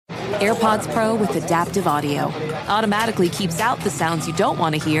AirPods Pro with adaptive audio automatically keeps out the sounds you don't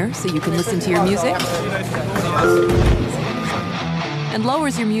want to hear so you can listen to your music, and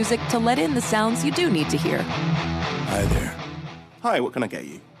lowers your music to let in the sounds you do need to hear. Hi there. Hi, what can I get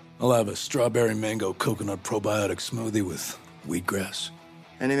you? I'll have a strawberry mango coconut probiotic smoothie with wheatgrass.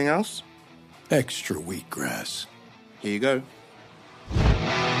 Anything else? Extra wheatgrass. Here you go.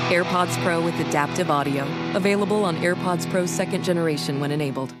 AirPods Pro with adaptive audio. Available on AirPods Pro 2nd generation when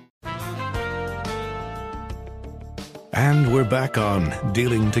enabled. And we're back on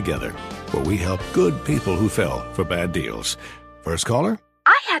Dealing Together, where we help good people who fell for bad deals. First caller?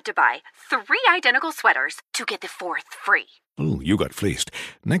 I had to buy 3 identical sweaters to get the 4th free. Ooh, you got fleeced.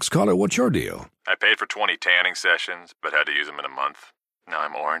 Next caller, what's your deal? I paid for 20 tanning sessions, but had to use them in a month. Now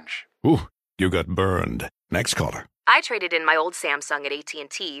I'm orange. Ooh, you got burned. Next caller. I traded in my old Samsung at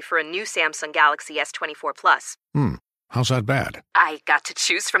AT&T for a new Samsung Galaxy S24 Plus. How's that bad? I got to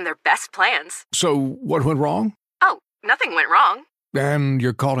choose from their best plans. So, what went wrong? Oh, nothing went wrong. And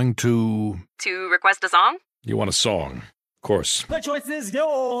you're calling to... To request a song? You want a song. Of course. The choice is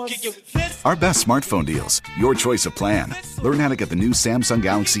yours. Our best smartphone deals. Your choice of plan. Learn how to get the new Samsung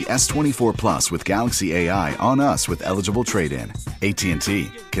Galaxy S24 Plus with Galaxy AI on us with eligible trade-in. AT&T.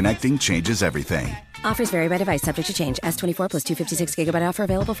 Connecting changes everything. Offers vary by device, subject to change. S24 plus 256 gigabyte offer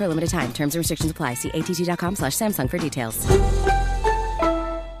available for a limited time. Terms and restrictions apply. See att.com/Samsung for details.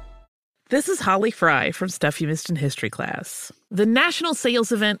 This is Holly Fry from Stuff You Missed in History class. The national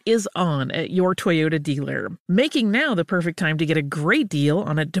sales event is on at your Toyota dealer, making now the perfect time to get a great deal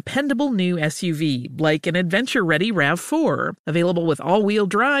on a dependable new SUV, like an adventure-ready RAV4. Available with all-wheel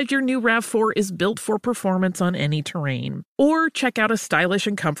drive, your new RAV4 is built for performance on any terrain. Or check out a stylish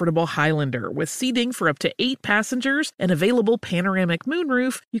and comfortable Highlander with seating for up to 8 passengers and available panoramic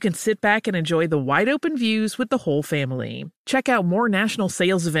moonroof. You can sit back and enjoy the wide-open views with the whole family. Check out more national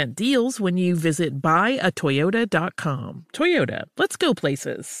sales event deals when you visit buyatoyota.com. Toyota, let's go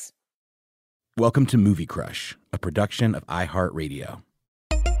places. Welcome to Movie Crush, a production of iHeartRadio.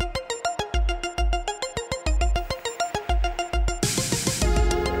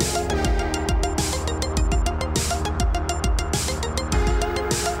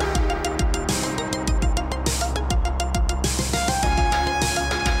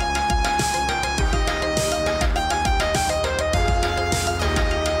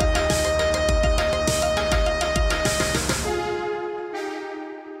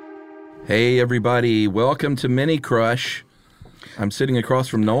 Hey, everybody. Welcome to Mini Crush. I'm sitting across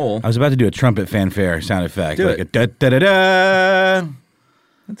from Noel. I was about to do a trumpet fanfare sound effect. Do like it. a da-da-da-da.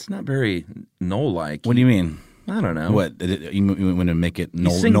 That's not very Noel-like. What do you mean? I don't know. What? You want to make it You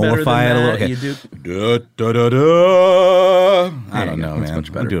sing better Noelify it a than little? that. Okay. You do. Da-da-da-da. I don't know, That's man.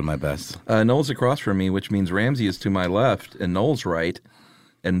 much better. I'm doing my best. Noel's across from me, which means Ramsey is to my left and Noel's right.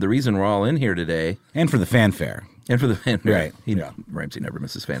 And the reason we're all in here today... And for the fanfare. And for the fanfare. Right. Ramsey never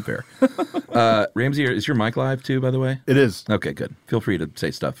misses fanfare. Ramsey, is your mic live too, by the way? It is. Okay, good. Feel free to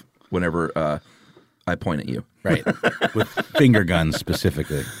say stuff whenever I point at you. Right. With finger guns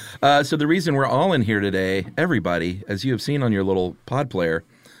specifically. So the reason we're all in here today, everybody, as you have seen on your little pod player,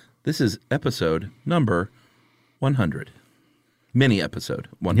 this is episode number 100. Mini episode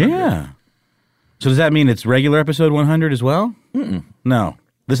 100. Yeah. So does that mean it's regular episode 100 as well? Mm-mm. No.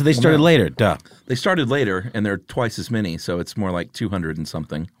 They started later. Duh. They started later, and they're twice as many, so it's more like 200 and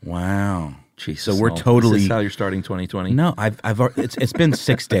something. Wow. Jesus. So we're Noel. totally. Is this how you're starting 2020? No, it's been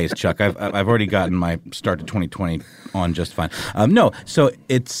 6 days, Chuck. I've already gotten my start to 2020 on just fine. No, so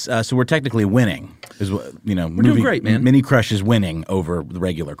it's so we're technically winning. Is what we're doing great, man. Mini Crush is winning over the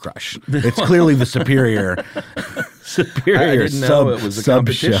regular Crush. It's clearly the superior. I didn't know it was a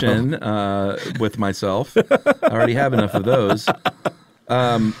competition with myself. I already have enough of those.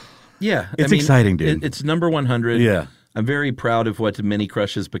 Yeah, it's exciting, dude. It's number 100. Yeah. I'm very proud of what Mini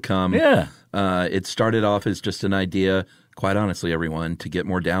Crush has become. Yeah. It started off as just an idea, quite honestly, everyone, to get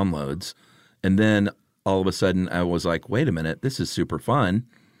more downloads. And then all of a sudden I was like, wait a minute, this is super fun.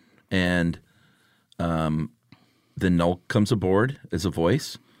 And then Noel comes aboard as a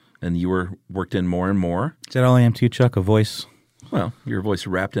voice, and you were worked in more and more. Is that all I am to you, Chuck, a voice? Well, your voice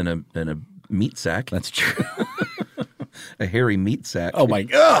wrapped in a meat sack. That's true. A hairy meat sack. Oh, my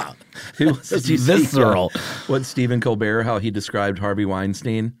God. Did you visceral. See, what Stephen Colbert, how he described Harvey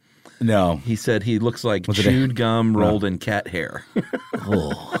Weinstein? No. He said he looks like chewed gum rolled in cat hair.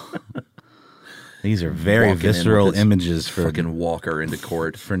 Oh. These are very visceral images for fucking Walker into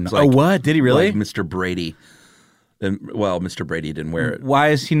court. What? Did he really? Like Mr. Brady. And, well, Mr. Brady didn't wear it. Why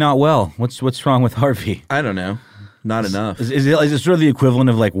is he not well? What's wrong with Harvey? I don't know. Not enough. Is it sort of the equivalent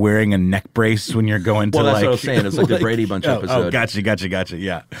of like wearing a neck brace when you're going to Well, that's like... what I was saying. It's like the Brady Bunch episode. Oh, gotcha.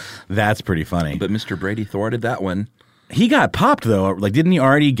 Yeah. That's pretty funny. But Mr. Brady thwarted that one. He got popped, though. Like, didn't he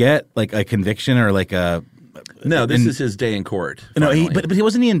already get like a conviction or like a... No, this is his day in court. No, but he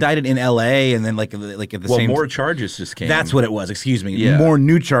wasn't indicted in L.A. and then like at the same... Well, more charges just came. That's what it was. Excuse me. Yeah. More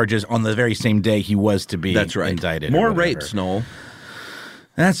new charges on the very same day he was to be indicted. More rapes, Noel.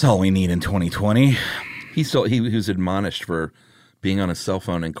 That's all we need in 2020. He was admonished for being on his cell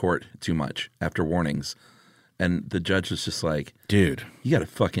phone in court too much after warnings, and the judge was just like, "Dude, you got to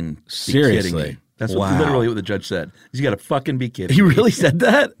fucking be seriously." kidding me." That's literally what the judge said. You got to fucking be kidding. He me. really said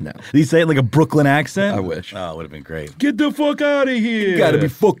that? No. Did he say it like a Brooklyn accent? I wish. Oh, it would have been great. Get the fuck out of here! You got to be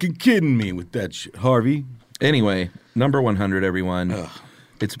fucking kidding me with that shit, Harvey. Anyway, number 100, everyone. Ugh.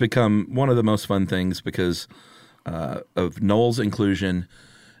 It's become one of the most fun things because of Noel's inclusion.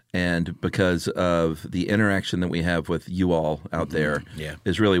 And because of the interaction that we have with you all out there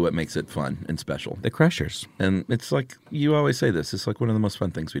is really what makes it fun and special. The Crushers. And it's like, you always say this, it's like one of the most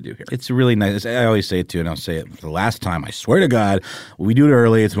fun things we do here. It's really nice. I always say it too, and I'll say it for the last time. I swear to God, we do it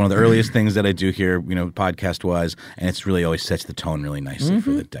early. It's one of the earliest things that I do here, podcast-wise, and it's really always sets the tone really nicely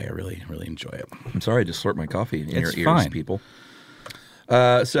for the day. I really, really enjoy it. I'm sorry I just slurped my coffee in your ears, fine. People.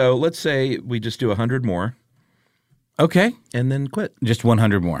 So let's say we just do 100 more. Okay. And then quit. Just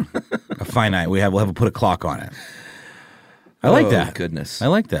 100 more. A finite. We'll have to put a clock on it. I like that. Goodness. I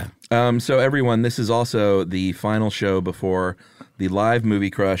like that. So everyone, this is also the final show before the live Movie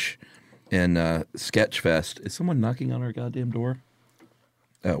Crush and Sketchfest. Is someone knocking on our goddamn door?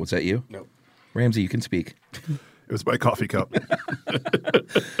 Was that you? No. Ramsey, you can speak. It was my coffee cup.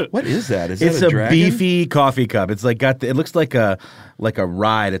 What is that? Is it's that a dragon? Beefy coffee cup. It's like it looks like a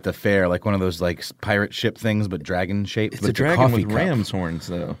ride at the fair, like one of those like pirate ship things, but dragon shaped. It's a dragon with ram's horns,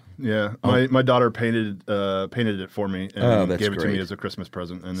 though. Yeah, my daughter painted it for me and gave it to me as a Christmas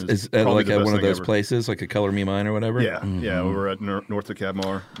present. And is that like at one of those places, like a Color Me Mine or whatever? Yeah, yeah, over at North of Cab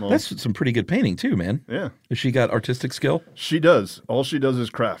Mall. That's some pretty good painting too, man. Yeah. Has she got artistic skill? She does. All she does is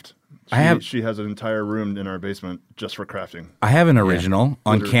craft. She has an entire room in our basement just for crafting. I have an original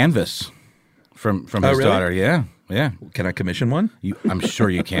on canvas from his daughter. Yeah. Can I commission one? I'm sure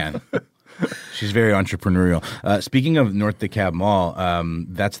you can. She's very entrepreneurial. Speaking of North DeKalb Mall,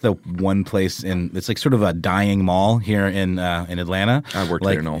 that's the one place it's like sort of a dying mall here in Atlanta. I worked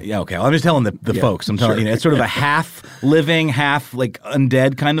there, Noel. Yeah, okay. Well, I'm just telling the folks. I'm telling it's sort of a half living, half like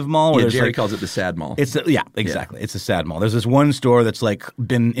undead kind of mall. Yeah, Jerry calls it the sad mall. Exactly. Yeah. It's a sad mall. There's this one store that's like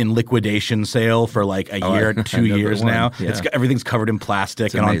been in liquidation sale for like a year, 2 years now. Yeah. Everything's covered in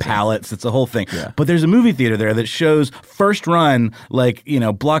plastic and amazing. on pallets. It's a whole thing. Yeah. But there's a movie theater there that shows first run like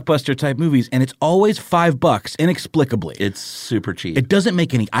blockbuster type movies. And it's always $5 inexplicably. It's super cheap. It doesn't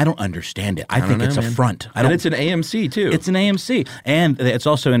make any. I don't understand it. I think it's a front. And it's an AMC too. It's an AMC, and it's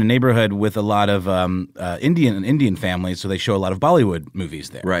also in a neighborhood with a lot of Indian families, so they show a lot of Bollywood movies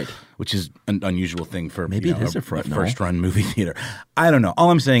there, right? Which is an unusual thing for maybe it is a front first run movie theater. I don't know.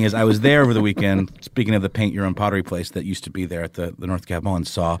 All I'm saying is I was there over the weekend. Speaking of the paint your own pottery place that used to be there at the North DeKalb Mall, and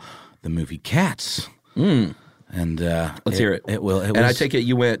saw the movie Cats. And Let's hear it. And I take it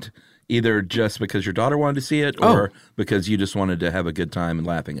you went either just because your daughter wanted to see it or because you just wanted to have a good time and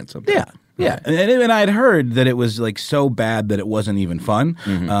laughing at something. Yeah. And I'd heard that it was like so bad that it wasn't even fun.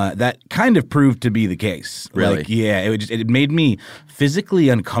 That kind of proved to be the case. Really? Like, yeah. It made me physically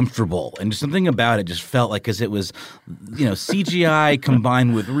uncomfortable, and just something about it just felt like, because it was, CGI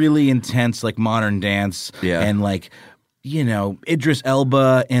combined with really intense like modern dance, and like, Idris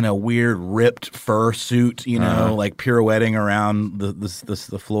Elba in a weird ripped fur suit, like pirouetting around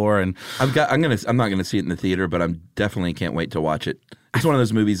the floor, and I'm not gonna see it in the theater, but I'm definitely can't wait to watch it. It's one of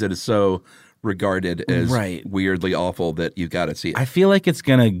those movies that is so regarded as weirdly awful that you've got to see it. I feel like it's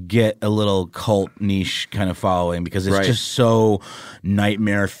gonna get a little cult niche kind of following because it's just so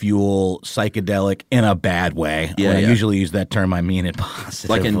nightmare fuel, psychedelic in a bad way. Yeah, when I usually use that term, I mean it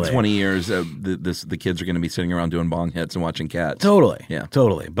positively. Like in 20 years, the kids are going to be sitting around doing bong hits and watching Cats. Totally. Yeah.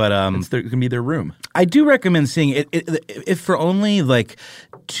 Totally. But it's going to be their room. I do recommend seeing it if for only like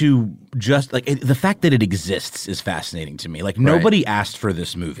to just like the fact that it exists is fascinating to me. Like nobody asked for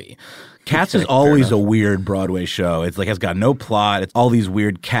this movie. Cats is always a weird Broadway show. It's like it's got no plot. It's all these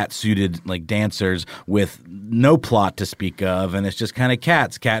weird cat-suited like dancers with no plot to speak of, and it's just kind of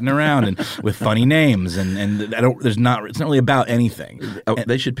cats catting around and with funny names. And it's not really about anything.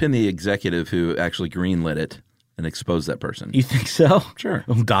 They should pin the executive who actually greenlit it and expose that person. You think so? Sure.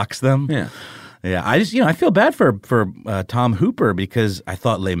 Dox them. Yeah. Yeah, I feel bad for Tom Hooper because I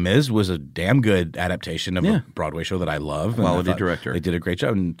thought Les Mis was a damn good adaptation of a Broadway show that I love. Quality director. They did a great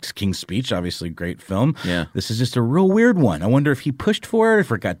job. And King's Speech, obviously, great film. Yeah. This is just a real weird one. I wonder if he pushed for it,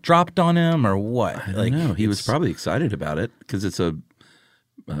 if it got dropped on him, or what. I don't know. He was probably excited about it because it's a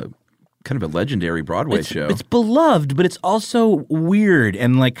kind of a legendary Broadway show. It's beloved, but it's also weird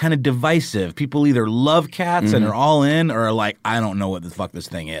and like kind of divisive. People either love Cats and are all in, or are like, I don't know what the fuck this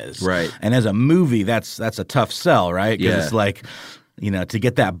thing is. Right. And as a movie, that's a tough sell, right? Because it's like, to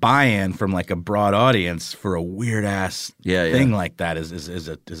get that buy-in from like a broad audience for a weird ass thing like that is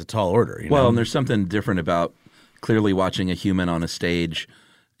a tall order. Well, and there's something different about clearly watching a human on a stage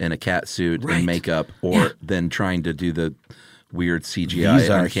in a cat suit and makeup, or than trying to do the weird CGI. These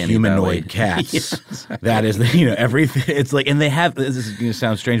are humanoid cats. Yes. That is, everything. It's like, and they have. This is going to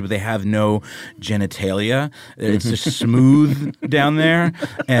sound strange, but they have no genitalia. It's just smooth down there,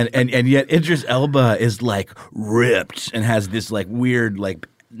 and yet Idris Elba is like ripped and has this like weird like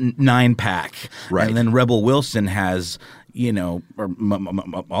 9-pack. Right, and then Rebel Wilson has.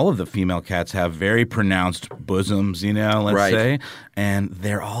 All of the female cats have very pronounced bosoms, let's say, and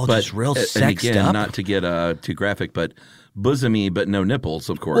they're all just real sexed again, up. Not to get too graphic, but bosomy, but no nipples,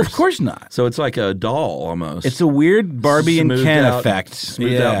 of course. Well, of course not. So it's like a doll almost. It's a weird Barbie and Ken effect.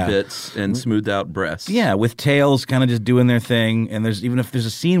 Smoothed out bits and smoothed out breasts. Yeah, with tails kind of just doing their thing. And even if there's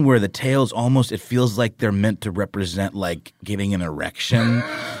a scene where the tails almost, it feels like they're meant to represent like getting an erection.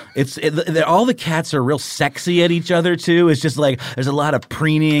 All the cats are real sexy at each other too. It's just like there's a lot of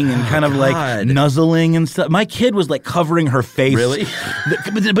preening and kind of like nuzzling and stuff. My kid was like covering her face, really,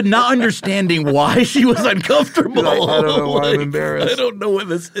 but not understanding why she was uncomfortable. I don't know why I'm embarrassed. I don't know what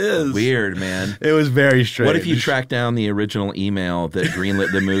this is. Weird, man. It was very strange. What if you tracked down the original email that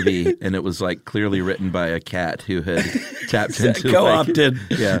greenlit the movie, and it was like clearly written by a cat who had tapped into co-opted?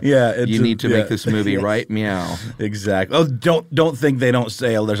 You need to make this movie right, meow. Exactly. Oh, don't think they don't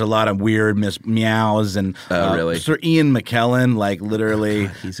say. Oh, there's a lot of weird meows and really? Sir Ian McKellen, like literally,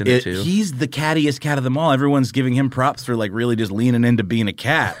 he's in it too. He's the cattiest cat of them all. Everyone's giving him props for like really just leaning into being a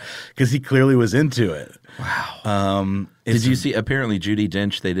cat because he clearly was into it. Wow. Did you see? Apparently, Judi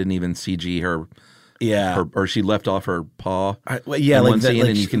Dench. They didn't even CG her. Yeah, or she left off her paw. Like one scene,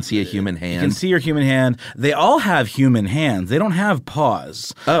 and you can see a human hand. You can see her human hand. They all have human hands. They don't have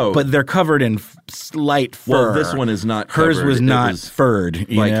paws. Oh, but they're covered in slight fur. Well, this one is not. Hers covered. was not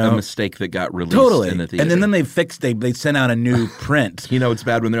furred. Like a mistake that got released. Totally. In the theater. And then they fixed. They sent out a new print. It's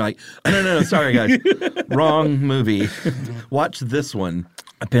bad when they're like, no, sorry guys, wrong movie. Watch this one.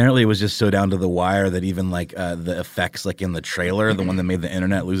 Apparently, it was just so down to the wire that even like the effects, like in the trailer, the one that made the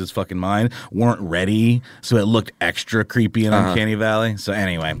internet lose its fucking mind, weren't ready, so it looked extra creepy in Uncanny Valley. So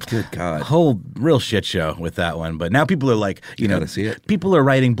anyway, good God, whole real shit show with that one. But now people are like, gotta see it. People are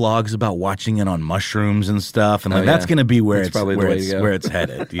writing blogs about watching it on mushrooms and stuff, and like that's going to be where it's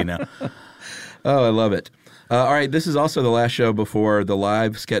headed. Oh, I love it. All right, this is also the last show before the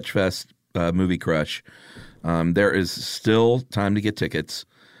live Sketchfest movie crush. There is still time to get tickets.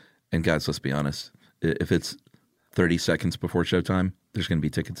 And guys, let's be honest. If it's 30 seconds before showtime, there's going to be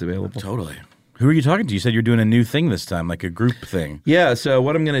tickets available. Totally. Who are you talking to? You said you're doing a new thing this time, like a group thing. Yeah, so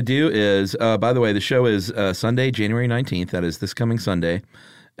what I'm going to do is, by the way, the show is Sunday, January 19th. That is this coming Sunday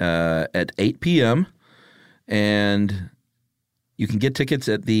at 8 p.m. And you can get tickets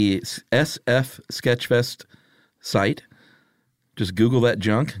at the SF Sketchfest site. Just Google that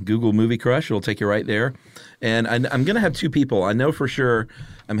junk, Google Movie Crush. It'll take you right there. And I'm going to have two people. I know for sure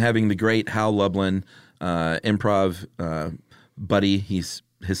I'm having the great Hal Lublin, improv buddy. He's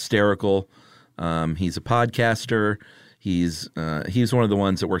hysterical. He's a podcaster. He's one of the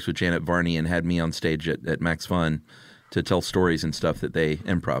ones that works with Janet Varney and had me on stage at Max Fun to tell stories and stuff that they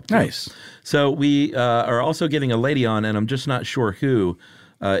improv to. Nice. So we are also getting a lady on, and I'm just not sure who.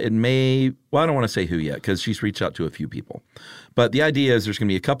 I don't want to say who yet because she's reached out to a few people. But the idea is there's going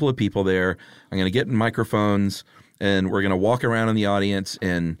to be a couple of people there. I'm going to get microphones, and we're going to walk around in the audience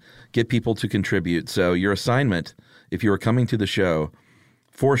and get people to contribute. So your assignment, if you are coming to the show,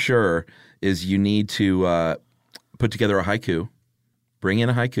 for sure, is you need to put together a haiku, bring in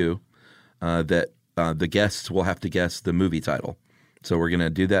a haiku that the guests will have to guess the movie title. So we're going to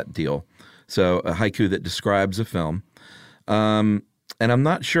do that deal. So a haiku that describes a film. And I'm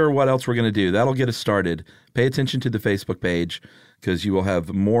not sure what else we're going to do. That'll get us started. Pay attention to the Facebook page because you will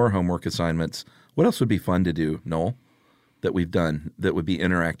have more homework assignments. What else would be fun to do, Noel, that we've done that would be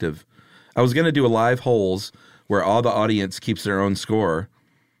interactive? I was going to do a live holes where all the audience keeps their own score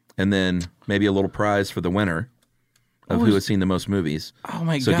and then maybe a little prize for the winner of who has seen the most movies. Oh,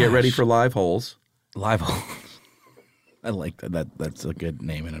 my gosh. So get ready for live holes. Live holes. I like that. That's a good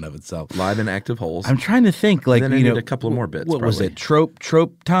name in and of itself. Live and Active Holes. I'm trying to think, like, and then I need a couple of more bits. What probably. was it? Trope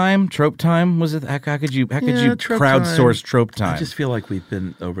time? Trope time? Was it? How could you crowdsource trope time? I just feel like we've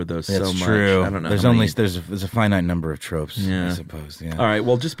been over those That's so much. true. I don't know. There's a finite number of tropes. I suppose. Yeah. All right.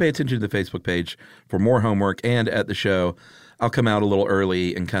 Well, just pay attention to the Facebook page for more homework, and at the show, I'll come out a little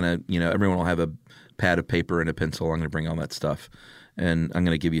early and kind of, everyone will have a pad of paper and a pencil. I'm going to bring all that stuff. And I'm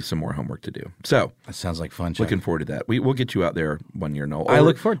going to give you some more homework to do. So that sounds like fun. Looking forward to that. We'll get you out there one year, Noel. I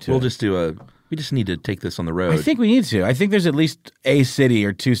look forward to it. We'll just do we just need to take this on the road. I think we need to. I think there's at least a city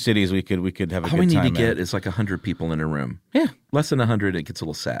or two cities we could have a good time. All we need to get is like 100 people in a room. Yeah. Less than 100, it gets a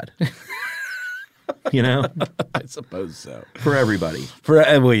little sad. I suppose so. For everybody.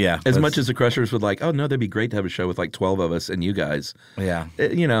 Yeah. As much as the Crushers would like, oh, no, that'd be great to have a show with like 12 of us and you guys. Yeah.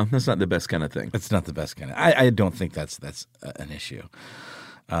 That's not the best kind of thing. It's not the best kind of I don't think that's an issue.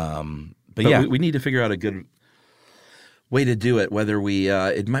 But yeah. We need to figure out a good way to do it, whether we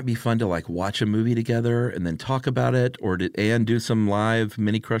it might be fun to like watch a movie together and then talk about it and do some live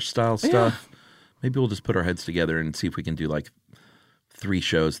mini Crush style stuff. Yeah. Maybe we'll just put our heads together and see if we can do like 3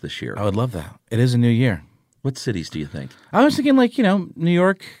 shows this year. I would love that. It is a new year. What cities do you think? I was thinking like, New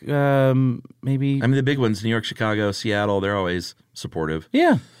York, maybe. I mean, the big ones, New York, Chicago, Seattle, they're always supportive.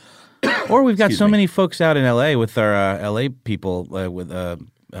 Yeah. Or we've got many folks out in L.A. with our L.A. people with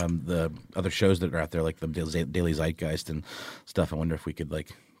the other shows that are out there, like the Daily Zeitgeist and stuff. I wonder if we could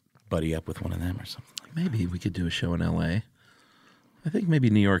like buddy up with one of them or something. Maybe we could do a show in L.A. I think maybe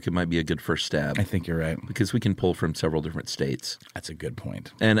New York, it might be a good first stab. I think you're right. Because we can pull from several different states. That's a good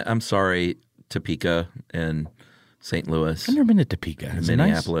point. And I'm sorry, Topeka and St. Louis. I've never been to Topeka. And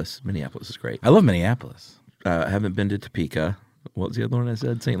Minneapolis. Nice? Minneapolis is great. I love Minneapolis. I haven't been to Topeka. What was the other one I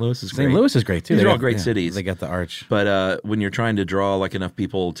said? St. Louis is great. St. Louis is great, too. These are all great cities. They got the arch. But when you're trying to draw like enough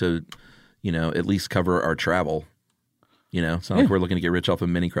people to, at least cover our travel, it's not like we're looking to get rich off of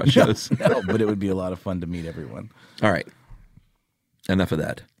mini Crush shows. No, but it would be a lot of fun to meet everyone. All right. Enough of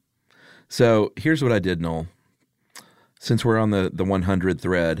that. So here's what I did, Noel. Since we're on the 100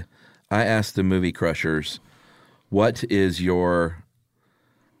 thread, I asked the movie Crushers, what is your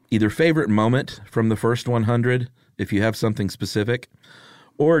either favorite moment from the first 100, if you have something specific,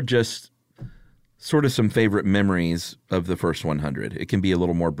 or just sort of some favorite memories of the first 100. It can be a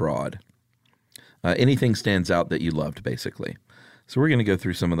little more broad. Anything stands out that you loved, basically. So we're going to go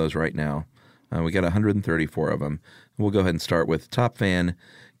through some of those right now. We got 134 of them. We'll go ahead and start with top fan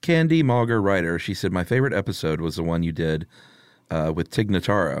Candy Malger Ryder. She said, my favorite episode was the one you did with Tig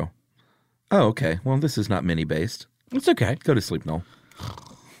Notaro. Oh, okay. Well, this is not mini-based. It's okay. Go to sleep, Noel,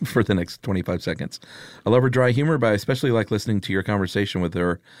 for the next 25 seconds. I love her dry humor, but I especially like listening to your conversation with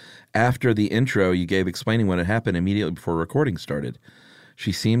her after the intro you gave explaining what had happened immediately before recording started.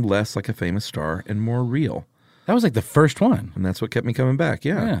 She seemed less like a famous star and more real. That was like the first one. And that's what kept me coming back,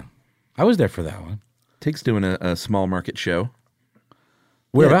 yeah. I was there for that one. Tig's doing a small market show.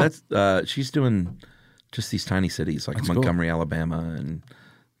 Whereabouts? She's doing just these tiny cities like Montgomery, cool. Alabama, and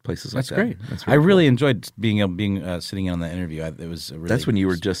places like that. That's great. That's I really enjoyed being sitting in on that interview. It was that's when you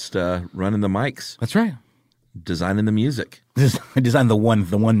were just running the mics. That's right. Designing the music. Designed the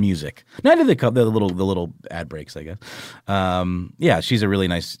one music. No, I did the little ad breaks, I guess. She's a really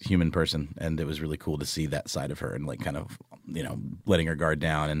nice human person, and it was really cool to see that side of her and like kind of letting her guard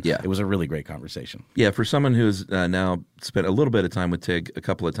down. And it was a really great conversation. Yeah, for someone who's now spent a little bit of time with Tig a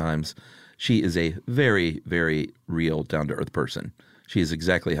couple of times, she is a very, very real, down to earth person. She is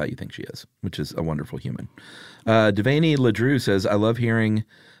exactly how you think she is, which is a wonderful human. Devaney Ledrew says, I love hearing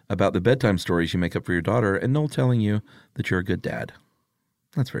about the bedtime stories you make up for your daughter and Noel telling you that you're a good dad.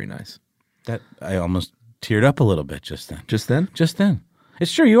 That's very nice. That I almost teared up a little bit just then. Just then? Just then.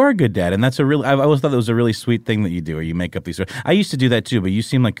 It's true, you are a good dad, and that's I always thought that was a really sweet thing that you do, or you make up these stories. I used to do that too, but you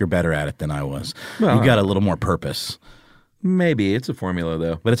seem like you're better at it than I was. Well, you got a little more purpose. Maybe. It's a formula,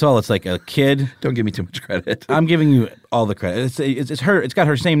 though. But it's like a kid. Don't give me too much credit. I'm giving you all the credit. It's her. It's got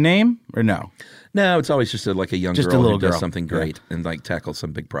her same name, or no? No, it's always just like a young girl who does something great and like tackles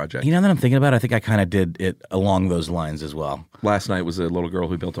some big project. You know that I'm thinking about it, I think I kind of did it along those lines as well. Last night was a little girl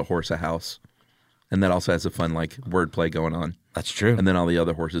who built a horse a house. And that also has a fun like wordplay going on. That's true. And then all the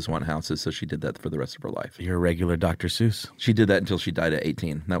other horses want houses, so she did that for the rest of her life. You're a regular Dr. Seuss. She did that until she died at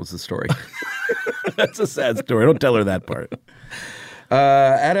 18. That was the story. That's a sad story. Don't tell her that part.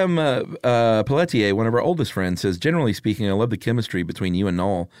 Adam Pelletier, one of our oldest friends, says, generally speaking, I love the chemistry between you and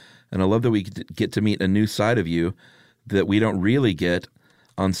Noel, and I love that we get to meet a new side of you that we don't really get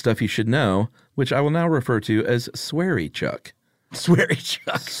on Stuff You Should Know, which I will now refer to as Sweary Chuck. Sweary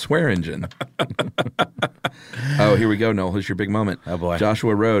Chuck. Swear engine. Oh, here we go, Noel. Here's your big moment. Oh, boy.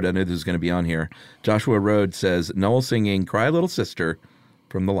 Joshua Road. I knew this was going to be on here. Joshua Road says, Noel singing Cry Little Sister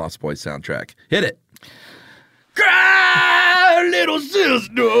from the Lost Boys soundtrack. Hit it. Cry, little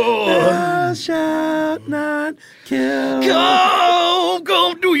sister. Thou shalt not kill.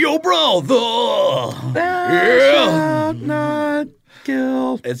 Come to your brother. Thou shalt not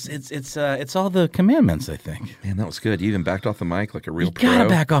kill. It's all the commandments, I think. Man, that was good. You even backed off the mic like a real You pro. gotta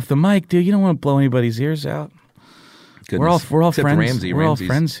back off the mic, dude. You don't want to blow anybody's ears out. Goodness. We're all Except friends. Ramsey. We're all Ramsey's-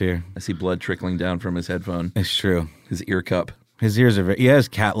 friends here. I see blood trickling down from his headphone. It's true. His ear cup. His ears are he has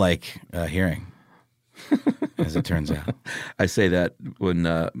cat-like hearing, as it turns out. I say that when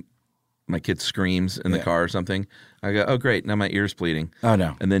my kid screams in the car or something. I go, oh, great, now my ear's bleeding. Oh,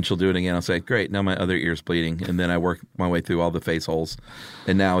 no. And then she'll do it again. I'll say, great, now my other ear's bleeding. And then I work my way through all the face holes.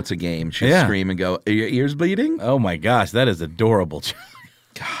 And now it's a game. She'll scream and go, are your ears bleeding? Oh, my gosh, that is adorable.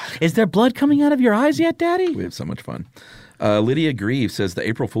 God. Is there blood coming out of your eyes yet, Daddy? We have so much fun. Lydia Grieve says the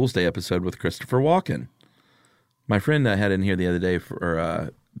April Fool's Day episode with Christopher Walken. My friend I had in here the other day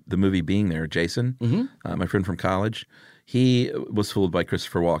for the movie Being There, Jason, my friend from college, he was fooled by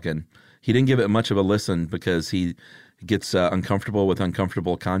Christopher Walken. He didn't give it much of a listen because he gets uncomfortable with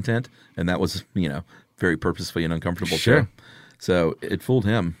uncomfortable content, and that was, very purposefully an uncomfortable show. So it fooled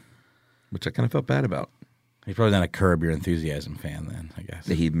him, which I kind of felt bad about. He's probably not a Curb Your Enthusiasm fan then, I guess.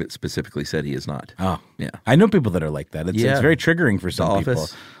 He specifically said he is not. Oh. Yeah. I know people that are like that. It's very triggering for some people.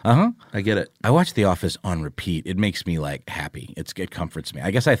 Office. Uh-huh. I get it. I watch The Office on repeat. It makes me, happy. It comforts me. I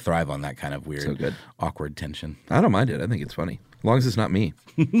guess I thrive on that kind of weird, awkward tension. I don't mind it. I think it's funny. As long as it's not me.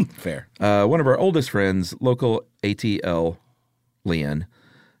 Fair. One of our oldest friends, local ATL Leanne,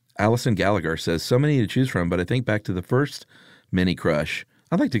 Allison Gallagher, says, so many to choose from, but I think back to the first mini crush.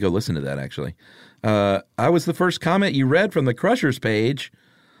 I'd like to go listen to that, actually. I was the first comment you read from the Crushers page.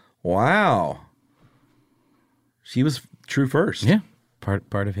 Wow. She was true first. Yeah, part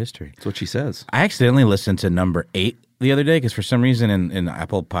of history. That's what she says. I accidentally listened to number 8 the other day because for some reason in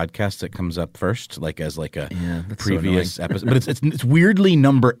Apple Podcasts it comes up first, as a previous episode. But it's weirdly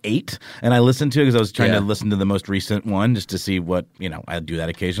number 8, and I listened to it because I was trying to listen to the most recent one just to see what I do that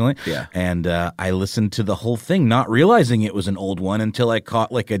occasionally. Yeah, and I listened to the whole thing, not realizing it was an old one until I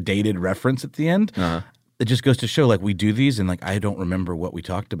caught a dated reference at the end. Uh-huh. It just goes to show, we do these, and I don't remember what we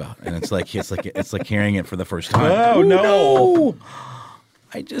talked about, and it's like hearing it for the first time. Oh no!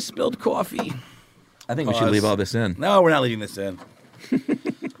 I just spilled coffee. I think we should leave all this in. No, we're not leaving this in.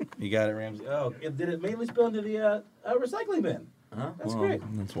 You got it, Ramsey. Oh, did it mainly spill into the recycling bin? That's great.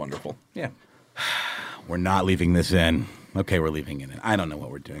 That's wonderful. Yeah. We're not leaving this in. Okay, we're leaving it in. I don't know what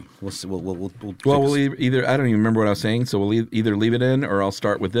we're doing. We'll either I don't even remember what I was saying, so we'll either leave it in or I'll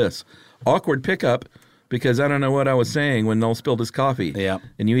start with this. Awkward pickup because I don't know what I was saying when Noel spilled his coffee. Yeah.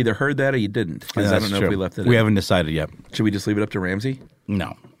 And you either heard that or you didn't. Because I don't know if we left it in. We haven't decided yet. Should we just leave it up to Ramsey?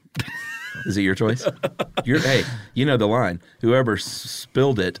 No. Is it your choice? Hey, you know the line. Whoever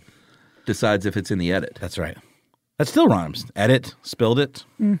spilled it decides if it's in the edit. That's right. That still rhymes. Edit, spilled it.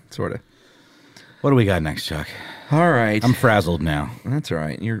 Sort of. What do we got next, Chuck? All right. I'm frazzled now. That's all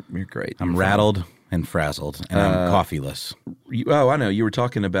right. You're great. I'm rattled and frazzled, and I'm coffeeless. I know. You were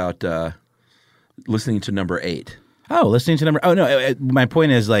talking about listening to number 8. Oh, listening to number... Oh, no. My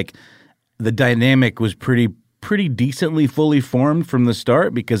point is, the dynamic was pretty decently fully formed from the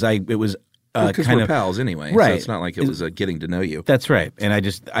start because it was because we're pals anyway, right? So it's not like it was getting to know you. That's right. And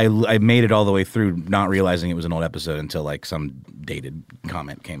I made it all the way through, not realizing it was an old episode until some dated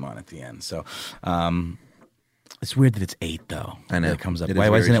comment came on at the end. So it's weird that it's 8 though. I know it comes up. It Why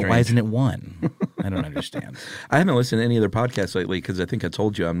isn't it 1? I don't understand. I haven't listened to any other podcasts lately because I think I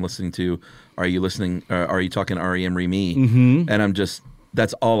told you I'm listening to. Are you listening? Are you talking REM Remy? Mm-hmm. And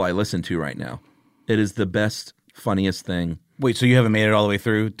that's all I listen to right now. It is the best, funniest thing. Wait, so you haven't made it all the way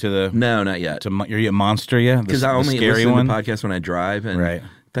through to the... No, not yet. You're at Monster yet? Because I only listen to podcasts when I drive, and right.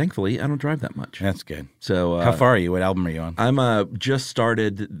 Thankfully, I don't drive that much. That's good. So, how far are you? What album are you on? I'm just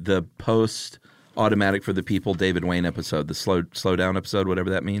started the post Automatic for the People David Wayne episode, the slow down episode, whatever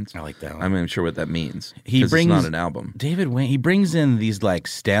that means. I like that one. I'm not even sure what that means. It's not an album. David Wayne, he brings in these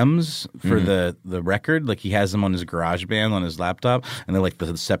stems for the record. He has them on his GarageBand on his laptop, and they're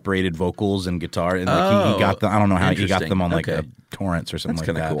the separated vocals and guitar. And he got them. I don't know how he got them on a torrents or something That's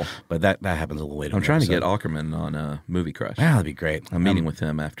like that. Cool. But that happens a little later. I'm trying to get Ackerman on Movie Crush. Yeah, that'd be great. I'm meeting with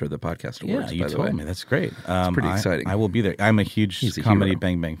him after the podcast awards. Yeah, you told me. That's great. It's pretty exciting. I will be there. I'm a huge comedy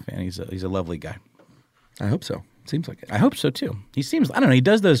Bang Bang fan. He's a lovely guy. I hope so. Seems like it. I hope so too. He seems. I don't know. He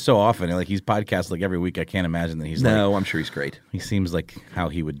does those so often. He's podcasts every week. I can't imagine that he's. No, I'm sure he's great. He seems like how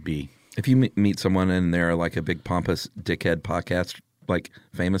he would be. If you meet someone and they're like a big pompous dickhead podcast, like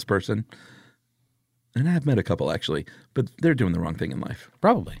famous person, and I've met a couple actually, but they're doing the wrong thing in life.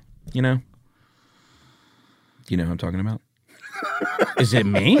 Probably. You know? You know who I'm talking about? Is it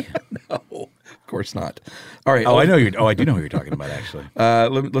me? No, of course not. All right. I know you're. Oh, I do know who you're talking about, actually.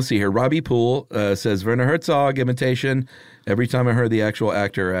 Let's see here. Robbie Poole says, Werner Herzog imitation. Every time I heard the actual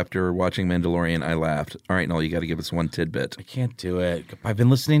actor after watching Mandalorian, I laughed. All right, Noel, you got to give us one tidbit. I can't do it. I've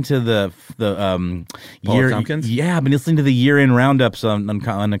been listening to the Paul year. Tompkins? Yeah, I've been listening to the year-end roundups on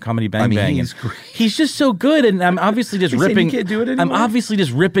the Comedy Bang Bang. He's great. He's just so good, and I'm obviously just ripping. You can't do it anymore? I'm obviously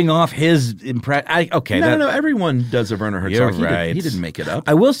just ripping off his impression. No. Everyone does a Werner Herzog. You're right. He didn't make it up.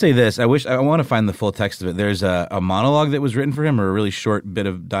 I will say this. I want to find the full text of it. There's a monologue that was written for him, or a really short bit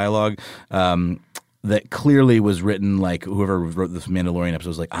of dialogue. That clearly was written like whoever wrote this Mandalorian episode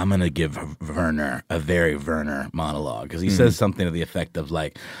was like, I'm going to give Werner a very Werner monologue. Because he says something to the effect of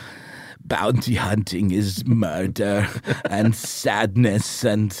like, bounty hunting is murder and sadness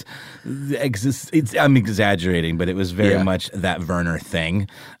and I'm exaggerating, but it was very much that Werner thing.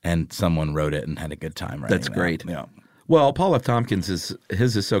 And someone wrote it and had a good time writing That's great. Yeah. Well, Paul F. Tompkins, his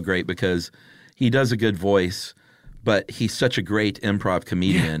is so great because he does a good voice. But he's such a great improv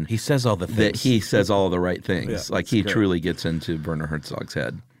comedian. Yeah, he says all the things. That he says all the right things. Yeah, like he truly gets into Werner Herzog's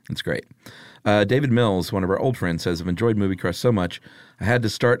head. It's great. David Mills, one of our old friends, says, I've enjoyed Movie Crush so much, I had to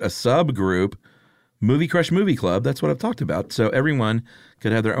start a subgroup, Movie Crush Movie Club. That's what I've talked about. So everyone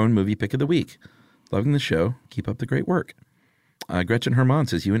could have their own movie pick of the week. Loving the show. Keep up the great work. Gretchen Herman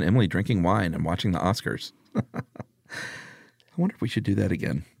says, you and Emily drinking wine and watching the Oscars. I wonder if we should do that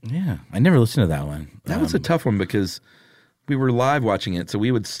again. Yeah. I never listened to that one. That was a tough one because we were live watching it. So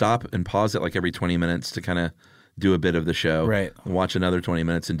we would stop and pause it like every 20 minutes to kind of do a bit of the show. Right. Watch another 20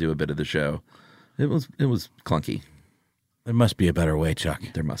 minutes and do a bit of the show. It was clunky. There must be a better way, Chuck.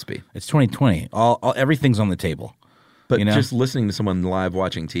 There must be. It's 2020. All everything's on the table. But you know? Just listening to someone live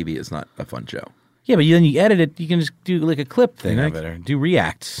watching TV is not a fun show. Yeah, but then you edit it. You can just do like a clip thing of it, or do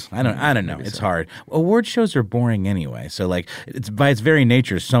reacts. I don't know. It's hard. Award shows are boring anyway. So like, it's by its very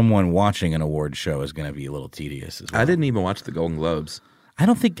nature, someone watching an award show is going to be a little tedious as well. I didn't even watch the Golden Globes. I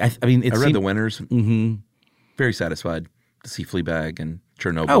don't think. I mean, I read the winners. Mm-hmm. Very satisfied to see Fleabag and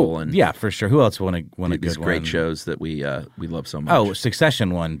Chernobyl. And yeah, for sure. Who else won a good these great one? shows that we love so much. Oh,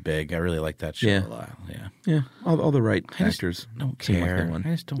 Succession won big. I really like that show a lot. Yeah. All the right actors. Don't care. I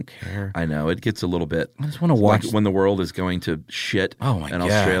just don't care. I know it gets a little bit. I just want to watch like when the world is going to shit. Oh my and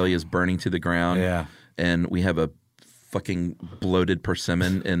God. Australia is burning to the ground. Yeah, and we have a fucking bloated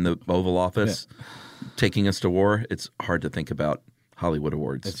persimmon in the Oval Office taking us to war. It's hard to think about Hollywood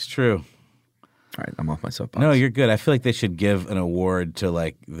awards. It's true. All right, I'm off my soapbox. No, you're good. I feel like they should give an award to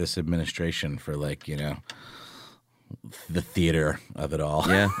like this administration for like, you know, the theater of it all.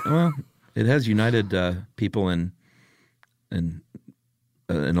 Yeah, well, it has united people in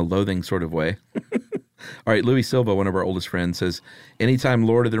a loathing sort of way. All right, Louis Silva, one of our oldest friends, says, anytime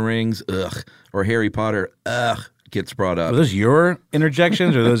Lord of the Rings, ugh, or Harry Potter, ugh, gets brought up. Are those your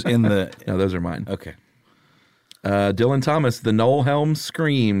interjections or those in the... No, those are mine. Okay. Dylan Thomas, the Noel Helm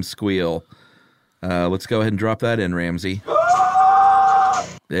scream squeal. Let's go ahead and drop that in, Ramsey.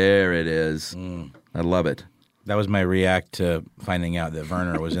 There it is. I love it. That was my react to finding out that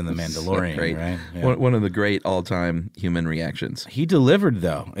Werner was in The Mandalorian, great. right? Yeah. One of the great all-time human reactions. He delivered,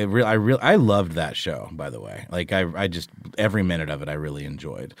 though. I loved that show, by the way. Like, I just, every minute of it I really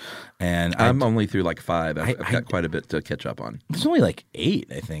enjoyed. And I'm only through like 5. I've got quite a bit to catch up on. There's only like 8,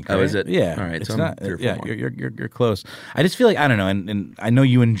 I think. Oh, right? is it? Yeah. All right, it's so not. 3 or 4 yeah, more. you're close. I just feel like, I don't know, and I know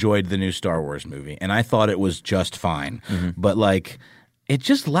you enjoyed the new Star Wars movie, and I thought it was just fine. Mm-hmm. But like, it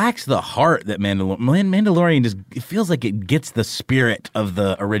just lacks the heart that Mandalorian just, it feels like it gets the spirit of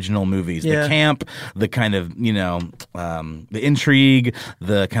the original movies. Yeah. The camp, the kind of, you know, the intrigue,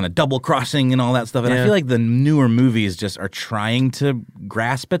 the kind of double crossing and all that stuff. And I feel like the newer movies just are trying to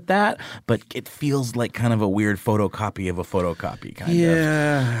grasp at that, but it feels like kind of a weird photocopy of a photocopy kind of.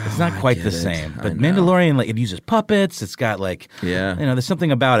 Yeah. It's not quite the same. But Mandalorian, like, it uses puppets. It's got like, you know, there's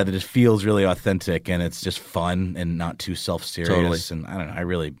something about it that just feels really authentic, and it's just fun and not too self-serious. Totally. And I don't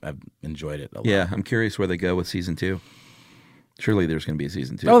know. I've enjoyed it a lot. Yeah, I'm curious where they go with season 2. Surely there's going to be a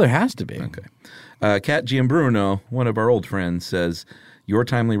season 2. Oh, there has to be. Okay. Kat Giambruno, one of our old friends, says, your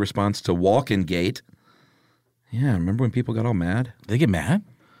timely response to Walkengate. Yeah, remember when people got all mad? Did they get mad?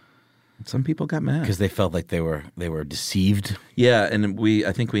 Some people got mad. Because they felt like they were deceived? Yeah, and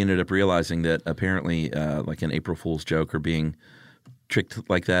I think we ended up realizing that apparently like an April Fool's joke or being tricked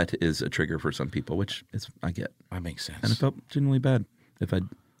like that is a trigger for some people, which I get. That makes sense. And it felt genuinely bad if I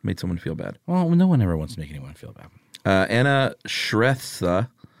made someone feel bad. Well, no one ever wants to make anyone feel bad. Anna Shretha,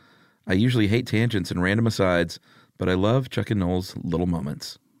 I usually hate tangents and random asides, but I love Chuck and Noel's little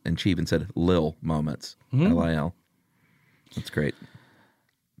moments. And she even said Lil moments. L-I-L. That's great.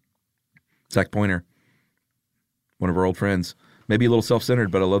 Zach Pointer, one of our old friends. Maybe a little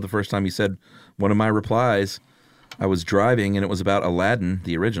self-centered, but I love the first time he said one of my replies. I was driving, and it was about Aladdin,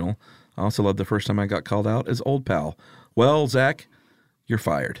 the original. I also love the first time I got called out as old pal. Well, Zach, you're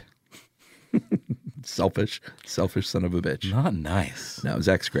fired. Selfish son of a bitch. Not nice. No,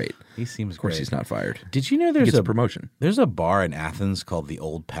 Zach's great. He seems great. Of course he's not fired. Did you know He gets a promotion? There's a bar in Athens called the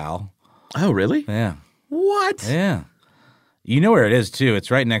Old Pal. Oh, really? Yeah. What? Yeah. You know where it is, too.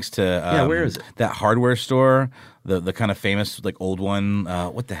 It's right next to where is it? That hardware store, the kind of famous, like, old one.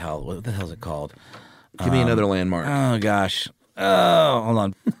 What the hell is it called? Give me another landmark. Oh, gosh. Oh, hold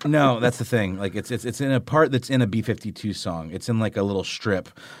on. No, that's the thing. Like, it's in a part that's in a B-52 song. It's in, like, a little strip,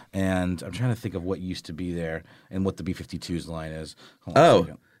 and I'm trying to think of what used to be there and what the B-52's line is. Hold on a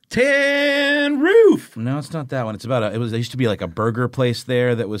second. Tin Roof. No, it's not that one. It's about there used to be like a burger place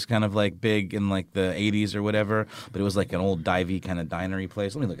there that was kind of like big in like the 80s or whatever, but it was like an old divey kind of dinery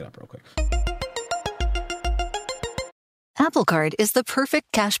place. Let me look it up real quick. Apple Card is the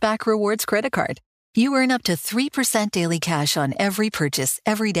perfect cashback rewards credit card. You earn up to 3% daily cash on every purchase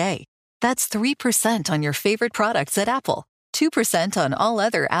every day. That's 3% on your favorite products at Apple, 2% on all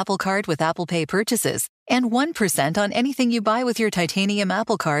other Apple Card with Apple Pay purchases, and 1% on anything you buy with your titanium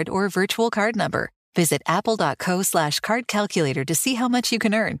Apple Card or virtual card number. Visit apple.co/card calculator to see how much you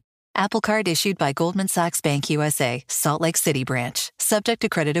can earn. Apple Card issued by Goldman Sachs Bank USA, Salt Lake City branch. Subject to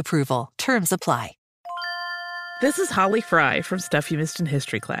credit approval. Terms apply. This is Holly Fry from Stuff You Missed in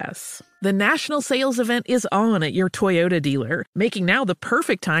History Class. The national sales event is on at your Toyota dealer, making now the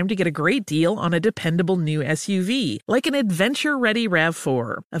perfect time to get a great deal on a dependable new SUV, like an adventure-ready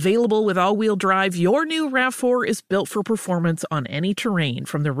RAV4. Available with all-wheel drive, your new RAV4 is built for performance on any terrain,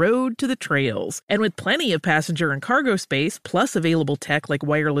 from the road to the trails. And with plenty of passenger and cargo space, plus available tech like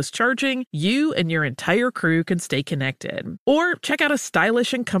wireless charging, you and your entire crew can stay connected. Or check out a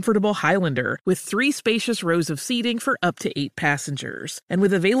stylish and comfortable Highlander with 3 spacious rows of seating for up to 8 passengers. And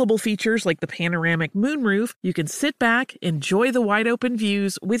with available features like the panoramic moonroof, you can sit back, enjoy the wide open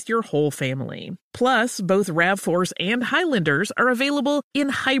views with your whole family. Plus, both RAV4s and Highlanders are available in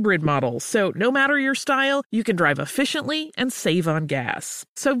hybrid models, so no matter your style, you can drive efficiently and save on gas.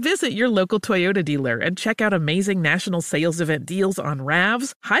 So visit your local Toyota dealer and check out amazing national sales event deals on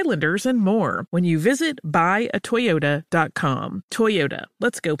RAVs, Highlanders, and more when you visit buyatoyota.com. Toyota,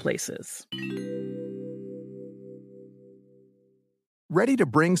 let's go places. Ready to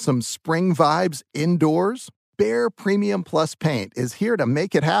bring some spring vibes indoors? Behr Premium Plus Paint is here to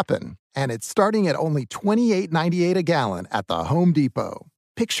make it happen. And it's starting at only $28.98 a gallon at the Home Depot.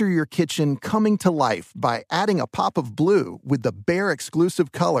 Picture your kitchen coming to life by adding a pop of blue with the Behr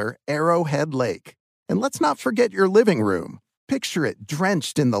exclusive color Arrowhead Lake. And let's not forget your living room. Picture it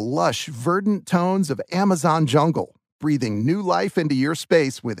drenched in the lush, verdant tones of Amazon jungle, breathing new life into your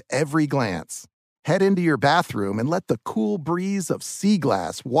space with every glance. Head into your bathroom and let the cool breeze of sea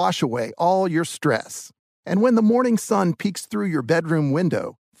glass wash away all your stress. And when the morning sun peeks through your bedroom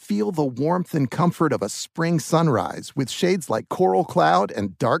window, feel the warmth and comfort of a spring sunrise with shades like coral cloud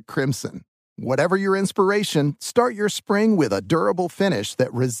and dark crimson. Whatever your inspiration, start your spring with a durable finish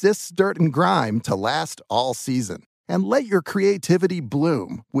that resists dirt and grime to last all season. And let your creativity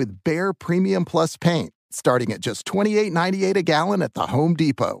bloom with Behr Premium Plus Paint, starting at just $28.98 a gallon at the Home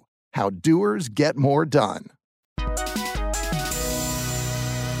Depot. How doers get more done.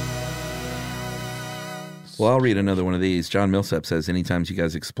 Well, I'll read another one of these. John Millsap says, anytime you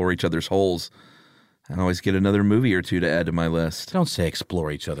guys explore each other's holes, I always get another movie or two to add to my list. Don't say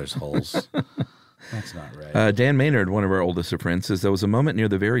explore each other's holes. That's not right. Dan Maynard, one of our oldest of friends, says there was a moment near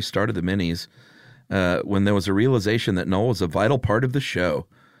the very start of the minis when there was a realization that Noel was a vital part of the show,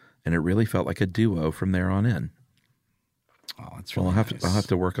 and it really felt like a duo from there on in. Oh, that's really I'll nice. have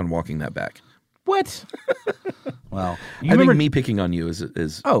to work on walking that back. What? Well, I think me picking on you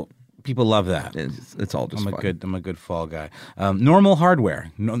is oh, people love that. It's all just fun. I'm a good fall guy. Normal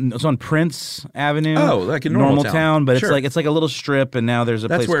Hardware. It's on Prince Avenue. Oh, like in Normal Town, but sure. it's like a little strip, and now there's a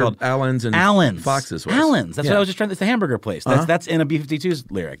place called Allen's and Allen's. Fox's was. Allen's. That's what I was just trying to. It's the hamburger place. That's in a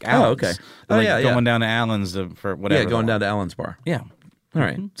B-52's lyric. Allen's. Oh, okay. Going down to Allen's for whatever. Yeah, going down to Allen's bar. Yeah. All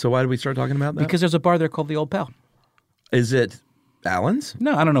right. So why did we start talking about that? Because there's a bar there called the Old Pal. Is it Allen's?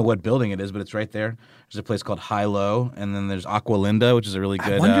 No, I don't know what building it is, but it's right there. There's a place called High Low, and then there's Aqualinda, which is a really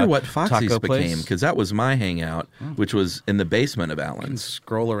good I wonder what Foxy's taco place. became, because that was my hangout, which was in the basement of Allen's. You can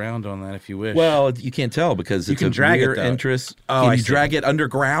scroll around on that if you wish. Well, you can't tell because you it's can a drag rear it, though. interest. Oh, Can I you see. drag it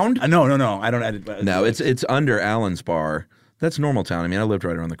underground? No. I don't. No, it's under Allen's bar. That's normal town. I mean, I lived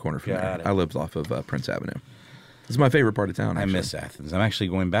right around the corner from there. I lived off of Prince Avenue. It's my favorite part of town. Actually. I miss Athens. I'm actually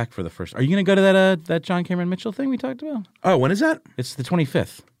going back for the first. Are you going to go to that John Cameron Mitchell thing we talked about? Oh, when is that? It's the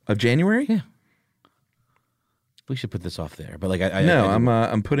 25th of January. Yeah. We should put this off there, but like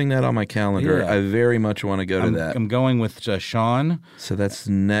I'm putting that on my calendar. Yeah. I very much want to go to that. I'm going with Sean. So that's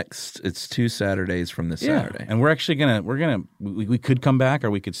next. It's 2 Saturdays from this Saturday, and we're actually we could come back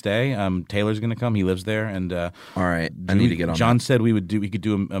or we could stay. Taylor's gonna come. He lives there, and all right. I need to get on. John said we could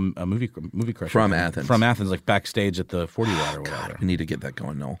do a movie crush from Athens. From Athens, like backstage at the 40 Watt or whatever. I need to get that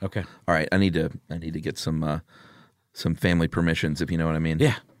going, Noel. Okay. All right. I need to get some family permissions, if you know what I mean.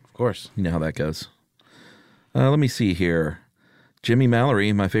 Yeah, of course. You know how that goes. Let me see here. Jimmy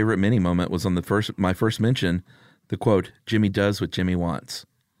Mallory, my favorite mini moment was on my first mention, the quote, "Jimmy does what Jimmy wants."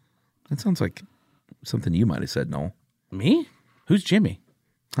 That sounds like something you might have said, Noel. Me? Who's Jimmy?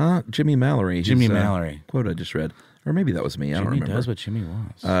 Jimmy Mallory. Jimmy Mallory. Quote I just read. Or maybe that was me. I don't remember. Jimmy does what Jimmy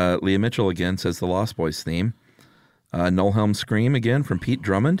wants. Leah Mitchell again says the Lost Boys theme. Noelhelm Scream again from Pete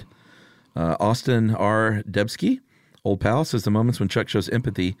Drummond. Austin R. Debsky, old pal, says the moments when Chuck shows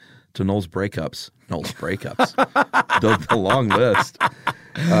empathy to Noel's breakups. the long list.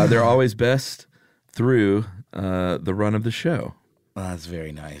 They're always best through the run of the show. Oh, that's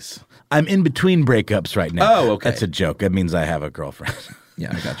very nice. I'm in between breakups right now. Oh, okay. That's a joke. That means I have a girlfriend.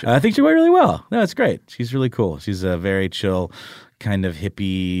 Yeah, I got you. I think she went really well. No, it's great. She's really cool. She's a very chill, kind of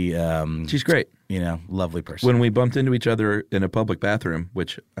hippie. She's great. Lovely person. When we bumped into each other in a public bathroom,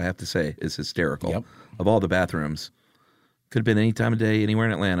 which I have to say is hysterical. Yep. Of all the bathrooms, could have been any time of day, anywhere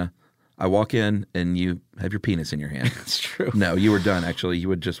in Atlanta. I walk in and you have your penis in your hand. It's true. No, you were done, actually. You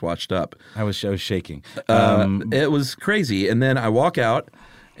had just washed up. I was shaking. It was crazy. And then I walk out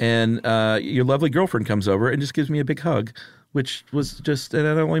and your lovely girlfriend comes over and just gives me a big hug, which was just, and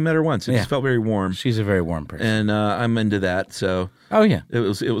I only met her once. It just felt very warm. She's a very warm person. And I'm into that. So oh yeah, it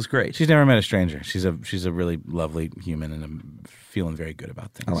was great. She's never met a stranger. She's a really lovely human, and I'm feeling very good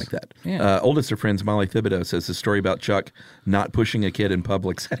about things. I like that. Yeah. Oldest of friends, Molly Thibodeau, says the story about Chuck not pushing a kid in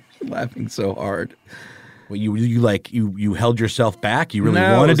public set me laughing so hard. Well, you held yourself back. You really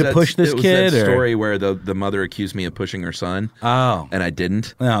wanted to push this kid. That story where the mother accused me of pushing her son. Oh, and I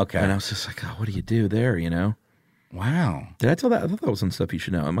didn't. Oh, okay. And I was just like, oh, what do you do there? Wow. Did I tell that? I thought that was some stuff you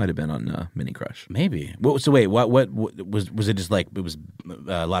should know. It might have been on Mini Crush. Maybe. So wait, what was it? Just like it was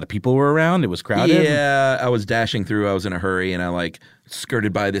a lot of people were around? It was crowded. Yeah, I was dashing through. I was in a hurry, and I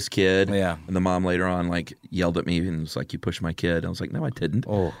skirted by this kid. Yeah. And the mom later on yelled at me and was like, "You pushed my kid." I was like, "No, I didn't."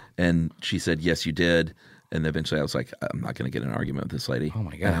 Oh. And she said, "Yes, you did." And eventually, I was like, "I'm not going to get in an argument with this lady." Oh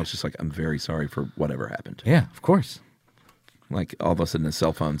my god. And I was just like, "I'm very sorry for whatever happened." Yeah, of course. Like all of a sudden, the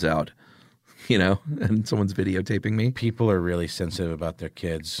cell phone's out. And someone's videotaping me. People are really sensitive about their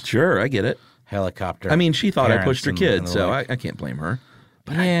kids. Sure, I get it. Helicopter. I mean, she thought I pushed her kid, and so I can't blame her.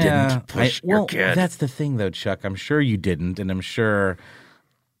 But yeah, I didn't push your kid. That's the thing, though, Chuck. I'm sure you didn't, and I'm sure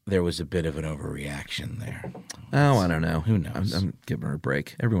there was a bit of an overreaction there. Oh, I don't know. Who knows? I'm giving her a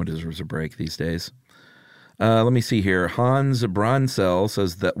break. Everyone deserves a break these days. Let me see here. Hans Bronsell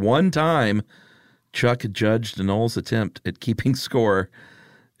says that one time Chuck judged Noel's attempt at keeping score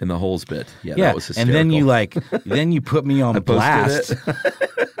in the holes bit. Yeah, that was hysterical. And then then you put me on blast.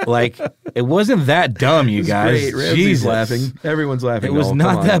 It wasn't that dumb, you guys. Great. Jesus. Laughing. Everyone's laughing. It was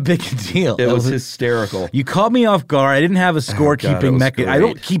not that big a deal. It was hysterical. You caught me off guard. I didn't have a scorekeeping mechanism. I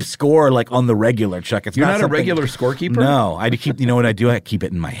don't keep score on the regular, Chuck. You're not a regular scorekeeper? No. I keep. You know what I do? I keep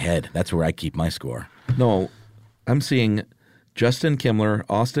it in my head. That's where I keep my score. No, I'm seeing Justin Kimler,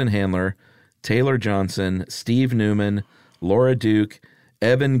 Austin Handler, Taylor Johnson, Steve Newman, Laura Duke,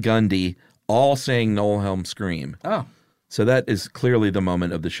 Evan Gundy, all saying Noelhelm Scream. Oh. So that is clearly the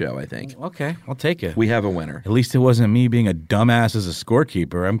moment of the show, I think. Okay, I'll take it. We have a winner. At least it wasn't me being a dumbass as a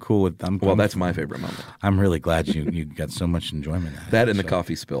scorekeeper. I'm cool with Well, that's my favorite moment. I'm really glad you got so much enjoyment out of that and the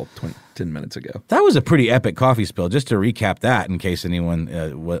coffee spill 10 minutes ago. That was a pretty epic coffee spill. Just to recap that, in case anyone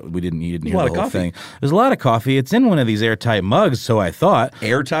you didn't hear the whole thing. There's a lot of coffee. It's in one of these airtight mugs, so I thought.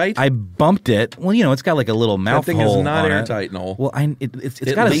 Airtight? I bumped it. Well, it's got like a little mouth hole. That thing is not on airtight, Noel. Well, it's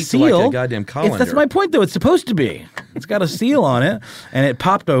got a seal. Like a goddamn colander. That's my point, though. It's supposed to be. It's got a seal on it, and it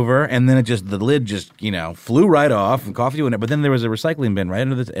popped over, and then the lid just flew right off, and coffee went up. But then there was a recycling bin right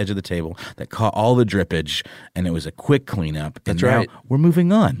under the edge of the table that caught all the drippage, and it was a quick cleanup. That's and right. Now we're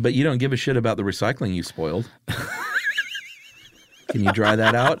moving on. But you don't give a shit about the recycling you spoiled. Can you dry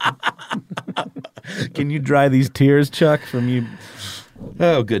that out? Can you dry these tears, Chuck, from you?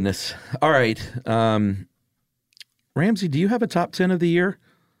 Oh, goodness. All right. Ramsey, do you have a top 10 of the year?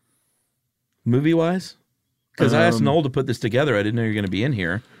 Movie-wise? Because I asked Noel to put this together. I didn't know you were going to be in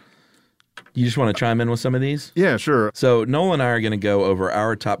here. You just want to chime in with some of these? Yeah, sure. So Noel and I are going to go over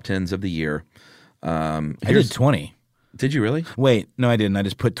our top 10s of the year. I did 20. Did you really? Wait, no, I didn't. I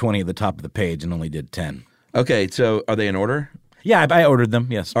just put 20 at the top of the page and only did 10. Okay, so are they in order? Yeah, I ordered them,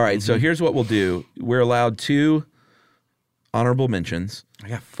 yes. All right, so here's what we'll do. We're allowed 2 honorable mentions. I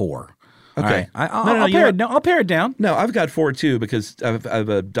got 4. Okay. Right. I'll pare it down. No, I've got 4 too because I have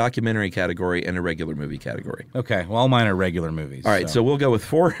a documentary category and a regular movie category. Okay. Well, all mine are regular movies. All right. So we'll go with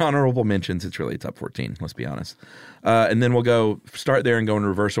 4 honorable mentions. It's really a top 14, let's be honest. And then we'll start there and go in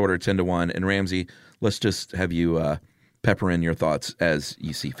reverse order 10 to 1. And Ramsey, let's just have you pepper in your thoughts as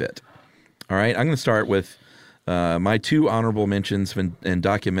you see fit. All right. I'm going to start with my 2 honorable mentions in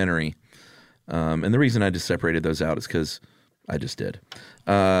documentary. And the reason I just separated those out is because I just did.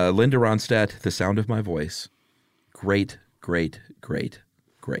 Linda Ronstadt, The Sound of My Voice. Great, great, great,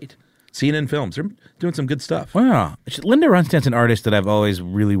 great. CNN Films. They're doing some good stuff. Wow. Linda Ronstadt's an artist that I've always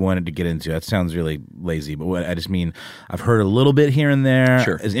really wanted to get into. That sounds really lazy, but what I just mean, I've heard a little bit here and there.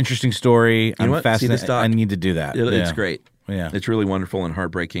 Sure. It's an interesting story. I'm fascinated. I need to do that. It's great. Yeah. It's really wonderful and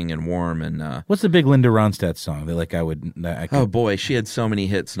heartbreaking and warm. And what's the big Linda Ronstadt song Oh, boy. She had so many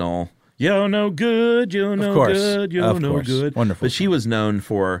hits, Noel. You're no good, you're no good, you're no good. Wonderful. But she was known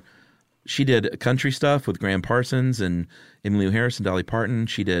for, she did country stuff with Graham Parsons and Emmylou Harris and Dolly Parton.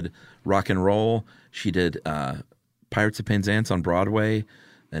 She did rock and roll. She did Pirates of Penzance on Broadway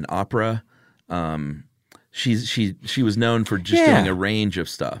and opera. She was known for just doing a range of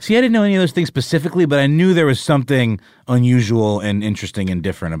stuff. See, I didn't know any of those things specifically, but I knew there was something unusual and interesting and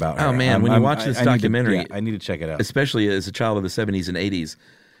different about her. Oh, man, when you watch this documentary. I need to check it out. Especially as a child of the 70s and 80s.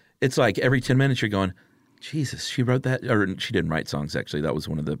 It's like every 10 minutes you're going, Jesus, she wrote that. Or she didn't write songs, actually. That was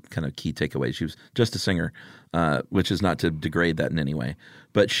one of the kind of key takeaways. She was just a singer, which is not to degrade that in any way.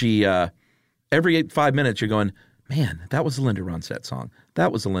 But she, every 5 minutes you're going, man, that was a Linda Ronstadt song.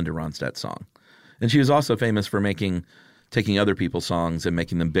 That was a Linda Ronstadt song. And she was also famous for taking other people's songs and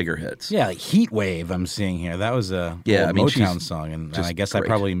making them bigger hits. Yeah, like Heat Wave I'm seeing here. That was a Motown song, and I guess great. I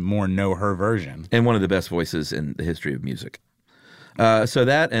probably more know her version. And one of the best voices in the history of music. So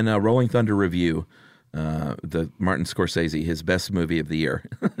that and Rolling Thunder Review, the Martin Scorsese, his best movie of the year,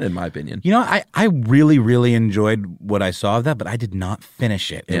 in my opinion. You know, I really, really enjoyed what I saw of that, but I did not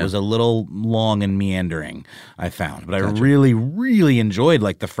finish it. It was a little long and meandering, I found. But I really, really enjoyed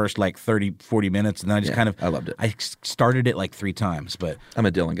like the first 30, 40 minutes, and then I just I loved it. I started it like 3 times. But I'm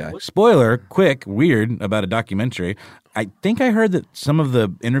a Dylan guy. Spoiler, quick, weird about a documentary. I think I heard that some of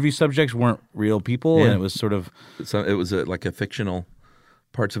the interview subjects weren't real people, and it was sort of... So it was like a fictional...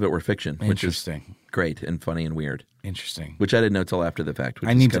 Parts of it were fiction, which is great and funny and weird. Interesting. Which I didn't know till after the fact.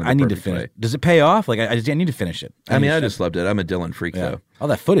 I need to finish. Does it pay off? Like I need to finish it. I just loved it. I'm a Dylan freak, though. All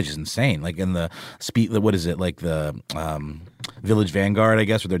that footage is insane. Like in the what is it? Like the Village Vanguard, I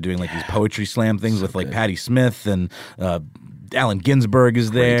guess, where they're doing like these poetry slam things with like Patti Smith and Allen Ginsberg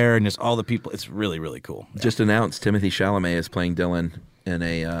is there, and just all the people. It's really, really cool. Just announced Timothy Chalamet is playing Dylan in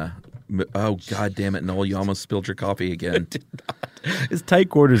a. Oh, God damn it, Noel, you almost spilled your coffee again. It's tight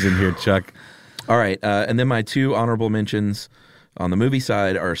quarters in here, Chuck. All right, and then my 2 honorable mentions on the movie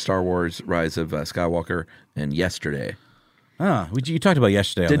side are Star Wars Rise of Skywalker and Yesterday. You talked about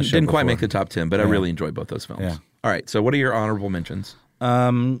Yesterday on the show Didn't quite make the top 10, but I really enjoyed both those films. Yeah. All right, so what are your honorable mentions?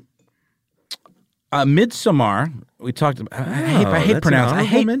 Midsommar. We talked about. I hate pronouncing.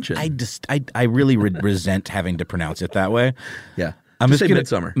 I really resent having to pronounce it that way. Yeah. I'm just gonna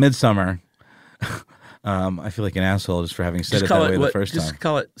Midsommar. Midsommar. I feel like an asshole just for having said it that way the first time. Just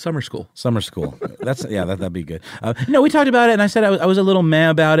call it Summer School. Summer School. That'd be good. No, we talked about it, and I said I was a little meh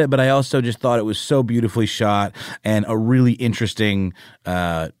about it, but I also just thought it was so beautifully shot and a really interesting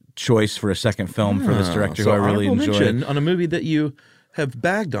choice for a second film for this director who I really enjoyed. On a movie that you have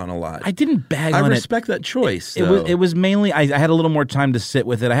bagged on a lot. I didn't bag on it. I respect that choice. It was mainly I had a little more time to sit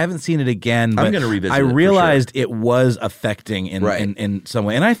with it. I haven't seen it again, but I'm going to revisit I realized it was affecting in some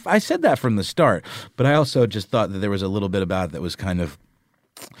way. And I said that from the start, but I also just thought that there was a little bit about it that was kind of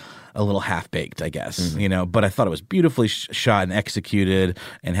a little half-baked, I guess, but I thought it was beautifully shot and executed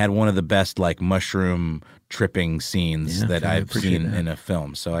and had one of the best mushroom tripping scenes that I've seen in a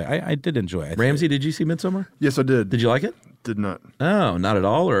film. So I did enjoy it. Ramsey, did you see Midsommar? Yes, I did. Did you like it? Did not. Oh, not at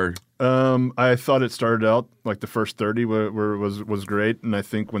all, or? I thought it started out like the first 30 was great, and I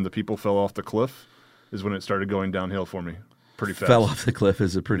think when the people fell off the cliff is when it started going downhill for me. Pretty fast. Fell off the cliff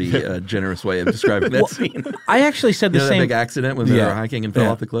is a pretty generous way of describing that scene. I actually said the same. That big accident when they were hiking and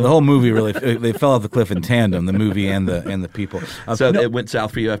fell off the cliff. The whole movie really they fell off the cliff in tandem. The movie and the people. It went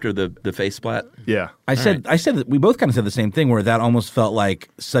south for you after the face splat. Yeah, I said that we both kind of said the same thing, where that almost felt like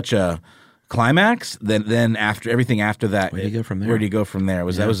such a climax, then after everything after that, Where do you go from there? Where do you go from there?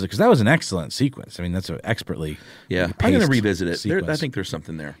 That was an excellent sequence. I mean, that's an expertly I'm going to paced revisit it. sequence. I think there's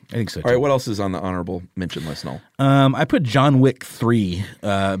something there. I think so. All right, what else is on the honorable mention list, Noel? I put John Wick 3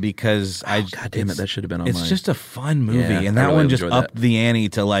 because God damn it, that should have been on It's mine. just a fun movie, Yeah, and I that really one just enjoyed upped that. the ante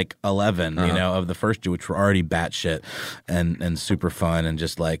to like 11, of the first two, which were already batshit and super fun and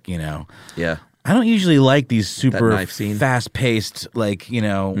just like Yeah. I don't usually like these super knife scene. fast-paced, like,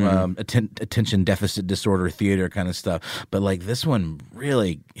 attention deficit disorder theater kind of stuff. But, like, this one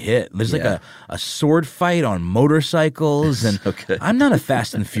really hit. There's, like, a sword fight on motorcycles. And I'm not a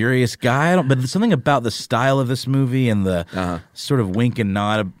Fast and Furious guy, but there's something about the style of this movie and the sort of wink and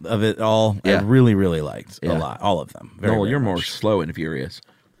nod of it all I really, really liked a lot. All of them. Noel, you're more slow and furious.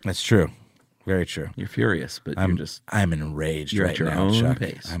 That's true. Very true. You're furious, but I'm enraged you're right at your now, own Chuck.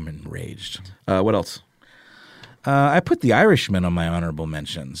 pace. I'm enraged. What else? I put The Irishman on my honorable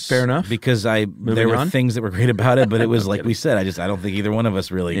mentions. Fair enough. Because there were on? things that were great about it, but it was like we said, I don't think either one of us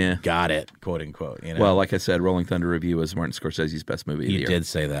really got it, quote unquote. Well, like I said, Rolling Thunder Review was Martin Scorsese's best movie of the year. You did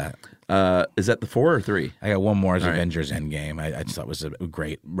say that. Is that the 4 or 3? I got one more as Avengers Endgame. I just thought it was a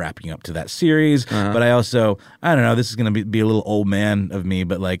great wrapping up to that series. But I also, I don't know, this is going to be a little old man of me,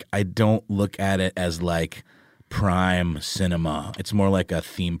 but like I don't look at it as like prime cinema. It's more like a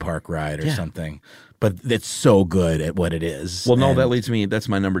theme park ride or something. But it's so good at what it is. Well, no, that leads me, that's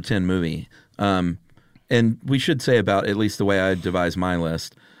my number 10 movie. And we should say about at least the way I devise my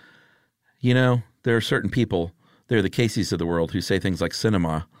list, there are certain people, they're the Caseys of the world who say things like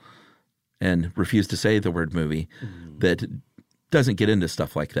cinema and refuse to say the word movie that doesn't get into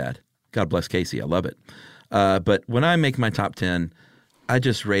stuff like that. God bless Casey. I love it. But when I make my top 10, I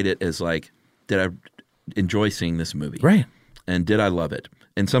just rate it as like, did I enjoy seeing this movie? Right. And did I love it?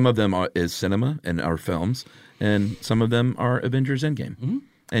 And some of them is cinema and are films, and some of them are Avengers Endgame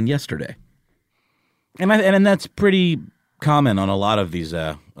and Yesterday. And that's pretty common on a lot of these.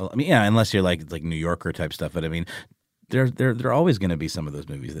 Unless you're like New Yorker type stuff. But I mean, there are always going to be some of those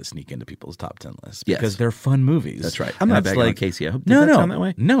movies that sneak into people's top 10 lists because they're fun movies. That's right. I'm not bagging on Casey. I hope no, sound that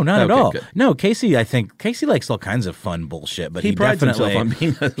way? No, not at Okay, all. good. No, Casey. I think Casey likes all kinds of fun bullshit, but he prides definitely himself on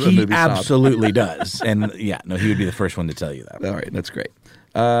being a he movie snob. absolutely does. And he would be the first one to tell you that. All right, that's great.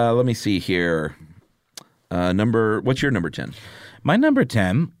 Let me see here. What's your number 10? My number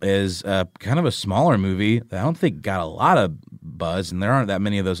 10 is kind of a smaller movie that I don't think got a lot of buzz, and there aren't that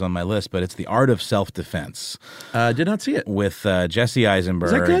many of those on my list, but it's The Art of Self-Defense. Did not see it. With Jesse Eisenberg.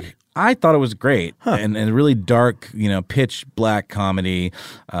 Is that good? I thought it was great and really dark, pitch black comedy,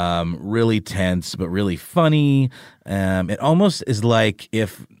 really tense but really funny. It almost is like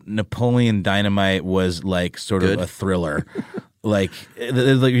if Napoleon Dynamite was like sort of a thriller. Like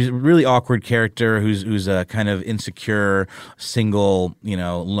he's a really awkward character who's a kind of insecure, single,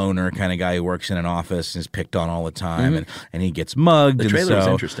 loner kind of guy who works in an office and is picked on all the time, and he gets mugged. The trailer was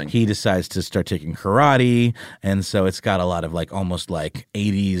so interesting. He decides to start taking karate, and so it's got a lot of like almost like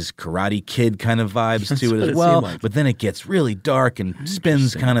 80s Karate Kid kind of vibes That's to what it it as well. seemed like. But then it gets really dark and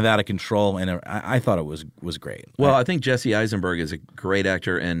spins kind of out of control, and I thought it was great. Well, I think Jesse Eisenberg is a great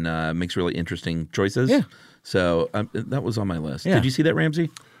actor and makes really interesting choices. Yeah. So that was on my list. Yeah. Did you see that, Ramsey?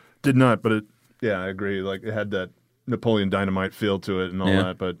 Did not, but I agree. Like it had that Napoleon Dynamite feel to it and all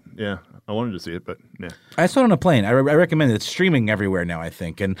that. But I wanted to see it, but I saw it on a plane. I recommend it. It's streaming everywhere now, I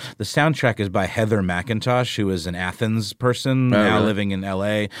think. And the soundtrack is by Heather McIntosh, who is an Athens person now living in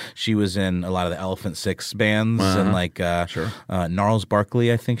L.A. She was in a lot of the Elephant Six bands and like Gnarls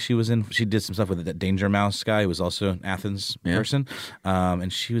Barkley, I think she was in. She did some stuff with that Danger Mouse guy who was also an Athens person.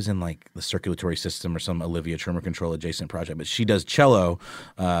 And she was in like the Circulatory System or some Olivia Tremor Control adjacent project. But she does cello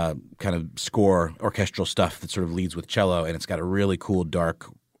kind of score, orchestral stuff that sort of leads with cello. And it's got a really cool, dark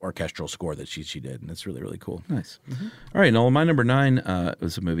orchestral score that she did, and it's really, really cool. Nice. All right, Noel, my number 9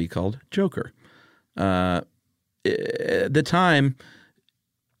 was a movie called Joker. At the time,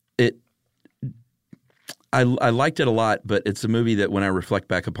 I liked it a lot, but it's a movie that when I reflect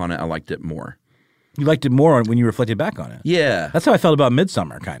back upon it, I liked it more. You liked it more when you reflected back on it. Yeah. That's how I felt about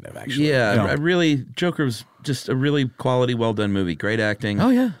Midsommar, kind of, actually. Yeah, I really, Joker was just a really quality, well-done movie. Great acting. Oh,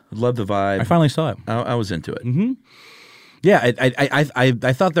 yeah. Love the vibe. I finally saw it. I was into it. Mm-hmm. Yeah,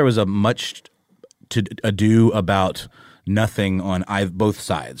 I thought there was a much to ado about nothing on both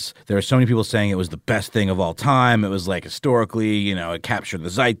sides. There are so many people saying it was the best thing of all time. It was like historically, you know, it captured the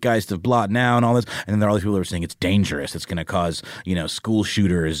zeitgeist of blah now and all this. And then there are all these people who are saying it's dangerous. It's going to cause, you know, school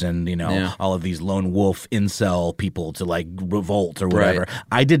shooters and, you know, all of these lone wolf incel people to like revolt or whatever. Right.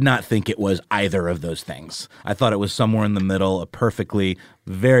 I did not think it was either of those things. I thought it was somewhere in the middle, a perfectly,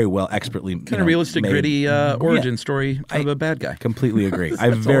 very well, expertly kind of realistic, gritty origin story of a bad guy. Completely agree. I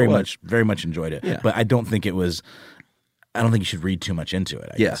very much enjoyed it. Yeah. But I don't think it was. I don't think you should read too much into it,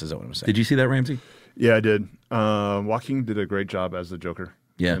 I guess is what I'm saying. Did you see that, Ramsey? Yeah, I did. Joaquin did a great job as the Joker.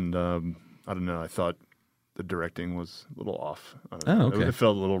 Yeah. And I don't know, I thought the directing was a little off. Okay. It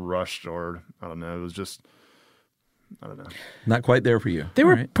felt a little rushed, or I don't know. It was just, I don't know. Not quite there for you. There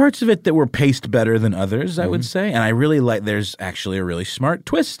were parts of it that were paced better than others, I would say. And I really like, there's actually a really smart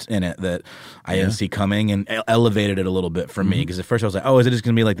twist in it that I didn't see coming and elevated it a little bit for me. Because at first I was like, oh, is it just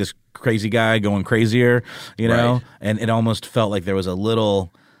going to be like this crazy guy going crazier, you know? Right. And it almost felt like there was a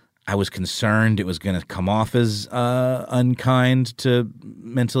little, I was concerned it was going to come off as unkind to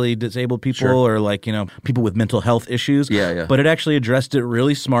mentally disabled people or like, you know, people with mental health issues. Yeah. But it actually addressed it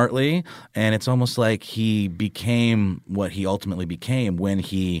really smartly. And it's almost like he became what he ultimately became when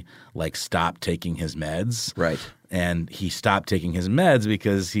he like stopped taking his meds. Right. And he stopped taking his meds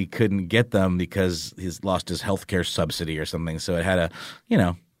because he couldn't get them because he's lost his healthcare subsidy or something. So it had a, you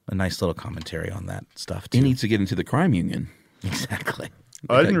know, a nice little commentary on that stuff too. He needs to get into the crime union. Exactly.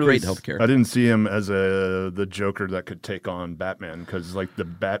 I didn't great healthcare. I didn't see him as the Joker that could take on Batman, because like the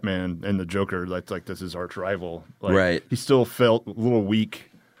Batman and the Joker, like this is arch rival. Like, right. He still felt a little weak,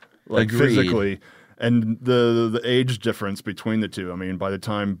 like physically. And the age difference between the two. I mean, by the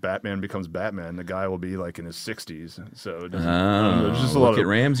time Batman becomes Batman, the guy will be like in his 60s. So it doesn't, there's just a lot of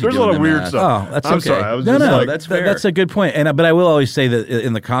Ramsey. There's a lot of weird stuff. Oh, that's I'm okay. sorry. I was no, just like, that's fair. That's a good point. But I will always say that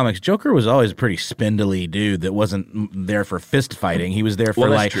in the comics, Joker was always a pretty spindly dude that wasn't there for fist fighting. He was there for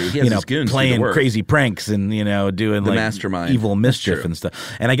like you know playing crazy pranks and you know doing like mastermind evil mischief and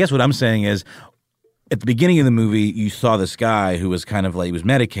stuff. And I guess what I'm saying is, at the beginning of the movie, you saw this guy who was kind of like, he was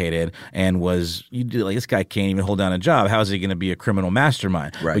medicated and this guy can't even hold down a job. How is he going to be a criminal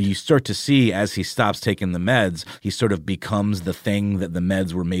mastermind? Right. But you start to see as he stops taking the meds, he sort of becomes the thing that the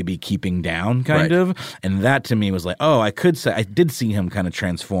meds were maybe keeping down kind of. And that to me was like, oh, I did see him kind of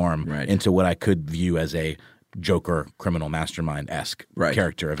transform into what I could view as a Joker criminal mastermind-esque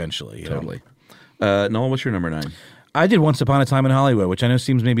character eventually. Totally. Noel, what's your number 9? I did Once Upon a Time in Hollywood, which I know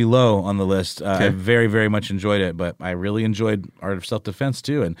seems maybe low on the list. I very, very much enjoyed it, but I really enjoyed Art of Self-Defense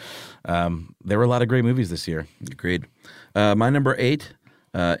too. And there were a lot of great movies this year. Agreed. My number 8,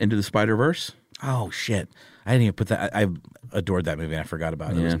 Into the Spider-Verse. Oh, shit. I didn't even put that. I adored that movie and I forgot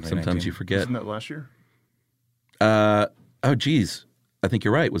about it. Yeah, sometimes you forget. Wasn't that last year? Oh, geez. I think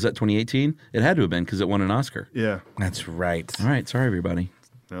you're right. Was that 2018? It had to have been because it won an Oscar. Yeah. That's right. All right. Sorry, everybody.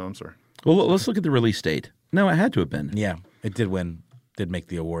 No, I'm sorry. Well, let's look at the release date. No, it had to have been. Yeah, it did win. Did make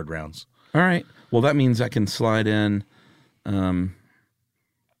the award rounds. All right. Well, that means I can slide in.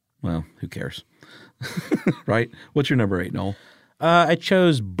 Well, who cares? Right? What's your number 8, Noel? I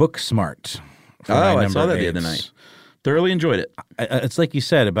chose Booksmart. I saw that the other night. Thoroughly enjoyed it. It's like you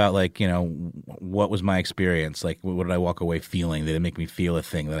said about like, you know, what was my experience? Like, what did I walk away feeling? Did it make me feel a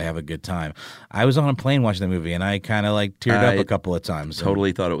thing? Did I have a good time? I was on a plane watching the movie, and I kind of like teared up a couple of times.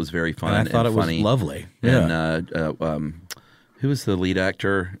 Totally thought it was very fun. And I thought it funny. was lovely. And who was the lead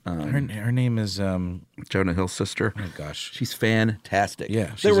actor? Her name is Jonah Hill's sister. Oh gosh, she's fantastic.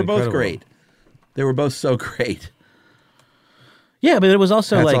 Yeah, they were incredible. both great. They were both so great. Yeah, but it was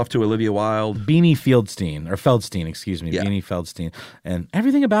also Hats like off to Olivia Wilde, Beanie Feldstein, excuse me, Beanie Feldstein, and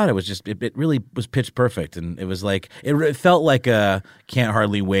everything about it was just it really was pitch perfect, and it was like it felt like a Can't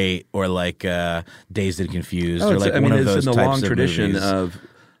Hardly Wait or like Dazed and Confused or like one of those it's in the types long of tradition movies. of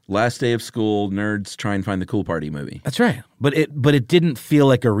last day of school, nerds try and find the cool party movie. That's right, but it didn't feel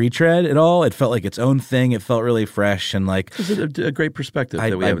like a retread at all. It felt like its own thing. It felt really fresh and like it's a great perspective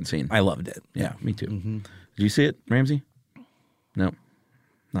that we haven't seen. I loved it. Yeah, me too. Mm-hmm. Did you see it, Ramsey? No,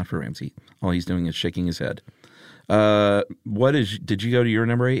 not for Ramsey. All he's doing is shaking his head. Did you go to your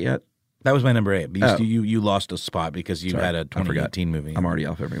number 8 yet? That was my number 8. Because you lost a spot because you had a 2018 movie. I'm already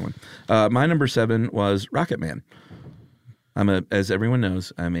off everyone. My number 7 was Rocket Man. As everyone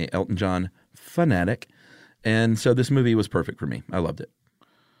knows, I'm a Elton John fanatic, and so this movie was perfect for me. I loved it.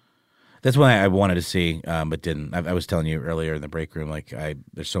 That's one I wanted to see, but didn't. I was telling you earlier in the break room, like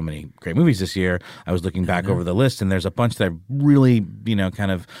there's so many great movies this year. I was looking back over the list, and there's a bunch that I really,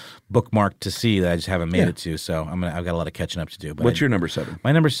 kind of bookmarked to see that I just haven't made it to. So I've got a lot of catching up to do. But what's your number 7?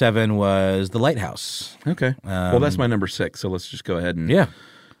 My number 7 was The Lighthouse. Okay. Well, that's my number 6. So let's just go ahead and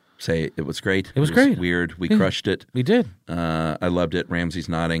say it was great. It was great. Weird. We crushed it. We did. I loved it. Ramsey's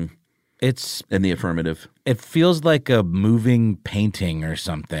nodding. It's in the affirmative. It feels like a moving painting or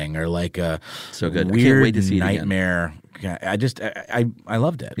something, or like a so good. weird I can't wait to see nightmare. I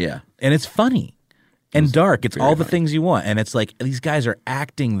loved it. Yeah, and it's funny and dark. It's all the funny. things you want, and it's like these guys are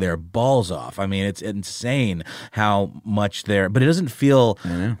acting their balls off. I mean, it's insane how much they're. But it doesn't feel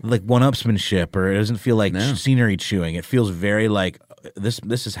like one-upsmanship, or it doesn't feel like scenery chewing. It feels very like this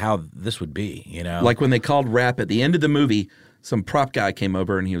is how this would be. You know, like when they called rap at the end of the movie. Some prop guy came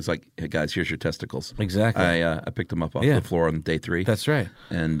over and he was like, "Hey guys, here's your testicles." Exactly. I picked them up off the floor on day 3. That's right.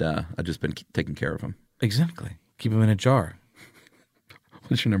 And I've just been taking care of them. Exactly. Keep them in a jar.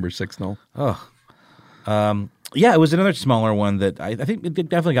 What's your number 6, Noel? Yeah, it was another smaller one that I think it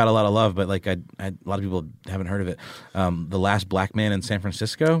definitely got a lot of love, but like a lot of people haven't heard of it. The Last Black Man in San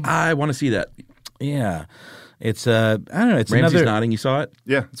Francisco. I want to see that. Yeah. It's I don't know. It's Ramsey's another nodding. You saw it?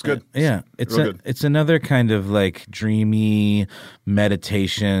 Yeah, it's good. Yeah, it's another kind of like dreamy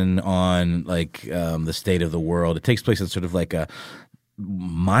meditation on like the state of the world. It takes place in sort of like a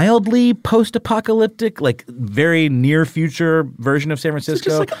mildly post-apocalyptic, like very near future version of San Francisco. It's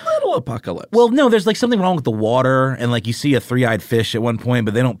just like a little apocalypse. Well, no, there's like something wrong with the water, and like you see a 3-eyed fish at one point,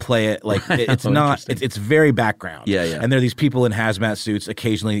 but they don't play it like it's not. It's very background. Yeah, yeah. And there are these people in hazmat suits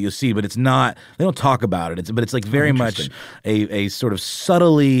occasionally that you'll see, but it's not. They don't talk about it. But it's like very much a sort of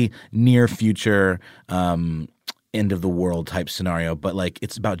subtly near future end of the world type scenario, but like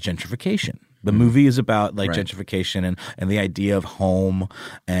it's about gentrification. The movie is about like gentrification and the idea of home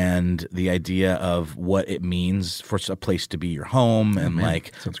and the idea of what it means for a place to be your home and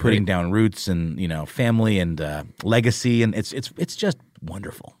like putting down roots and, you know, family and legacy. And it's just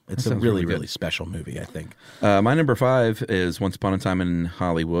wonderful. It's a really, really special movie, I think. My number 5 is Once Upon a Time in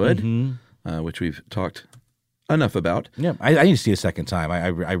Hollywood, which we've talked enough about. Yeah, I need to see it a second time. I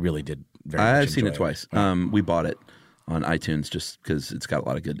really did very much I've seen it enjoy twice. We bought it on iTunes just because it's got a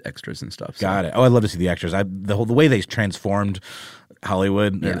lot of good extras and stuff. So. Got it. Oh, I'd love to see the extras. The way they transformed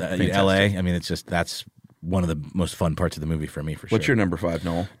Hollywood, L.A. I mean, it's just that's one of the most fun parts of the movie for me, for sure. What's your number 5,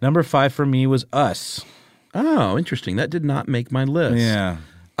 Noel? Number 5 for me was Us. Oh, interesting. That did not make my list. Yeah.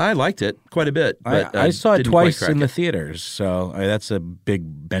 I liked it quite a bit. But I saw it twice in the theaters, so that's a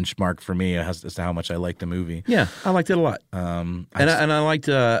big benchmark for me as to how much I liked the movie. Yeah, I liked it a lot. I liked.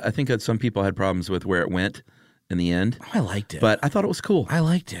 I think that some people had problems with where it went in the end. I liked it, but I thought it was cool. I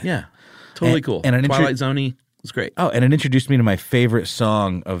liked it. Yeah, totally cool. And Twilight Zone was great. Oh, and it introduced me to my favorite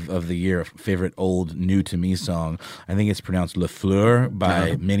song of the year, favorite old new to me song. I think it's pronounced Le Fleur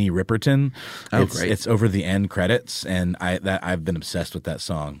by Minnie Riperton. Great! It's over the end credits, and I've been obsessed with that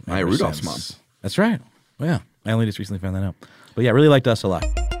song. Maya Rudolph's mom. That's right. Well, yeah, I only just recently found that out. But yeah, really liked Us a lot.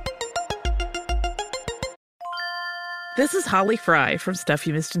 This is Holly Fry from Stuff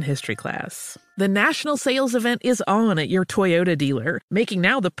You Missed in History Class. The national sales event is on at your Toyota dealer, making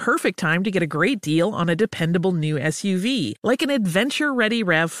now the perfect time to get a great deal on a dependable new SUV, like an adventure-ready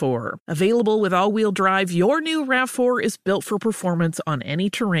RAV4. Available with all-wheel drive, your new RAV4 is built for performance on any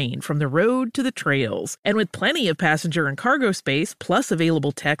terrain, from the road to the trails. And with plenty of passenger and cargo space, plus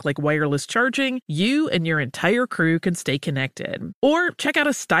available tech like wireless charging, you and your entire crew can stay connected. Or check out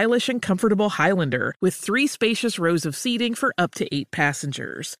a stylish and comfortable Highlander with 3 spacious rows of seating for up to 8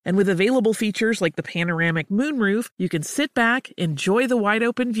 passengers. And with available features like the panoramic moonroof, you can sit back, enjoy the wide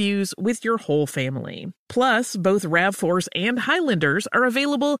open views with your whole family. Plus, both RAV4s and Highlanders are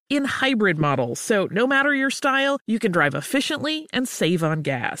available in hybrid models, so no matter your style, you can drive efficiently and save on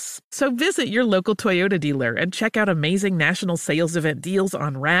gas. So visit your local Toyota dealer and check out amazing national sales event deals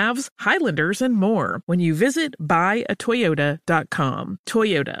on RAVs, Highlanders, and more when you visit buyatoyota.com.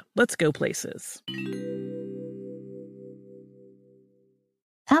 Toyota, let's go places.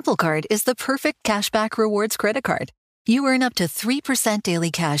 Apple Card is the perfect cashback rewards credit card. You earn up to 3%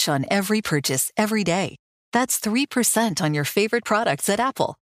 daily cash on every purchase every day. That's 3% on your favorite products at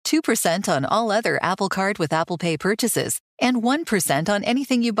Apple, 2% on all other Apple Card with Apple Pay purchases, and 1% on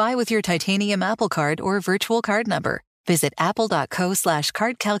anything you buy with your titanium Apple Card or virtual card number. Visit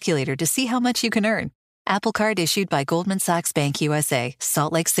apple.co/card calculator to see how much you can earn. Apple Card issued by Goldman Sachs Bank USA,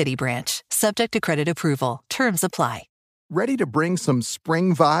 Salt Lake City branch. Subject to credit approval. Terms apply. Ready to bring some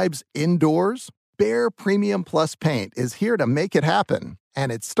spring vibes indoors? Behr Premium Plus paint is here to make it happen.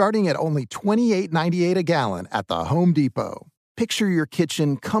 And it's starting at only $28.98 a gallon at the Home Depot. Picture your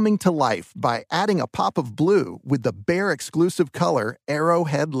kitchen coming to life by adding a pop of blue with the Behr exclusive color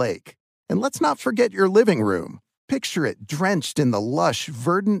Arrowhead Lake. And let's not forget your living room. Picture it drenched in the lush,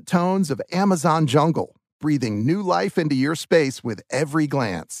 verdant tones of Amazon jungle, breathing new life into your space with every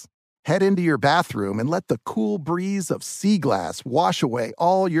glance. Head into your bathroom and let the cool breeze of sea glass wash away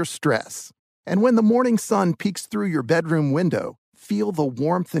all your stress. And when the morning sun peeks through your bedroom window, feel the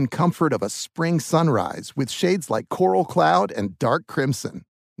warmth and comfort of a spring sunrise with shades like coral cloud and dark crimson.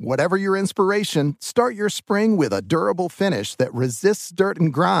 Whatever your inspiration, start your spring with a durable finish that resists dirt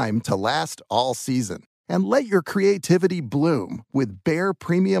and grime to last all season. And let your creativity bloom with Behr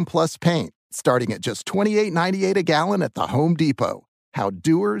Premium Plus paint, starting at just $28.98 a gallon at the Home Depot. How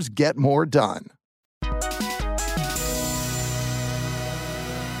doers get more done.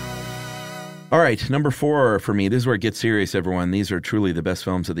 All right, number 4 for me. This is where it gets serious, everyone. These are truly the best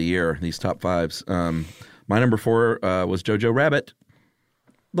films of the year, these top 5s. My number 4 was Jojo Rabbit.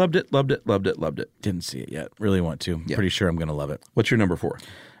 Loved it, loved it, loved it, loved it. Didn't see it yet. Really want to. Yeah. Pretty sure I'm going to love it. What's your number 4?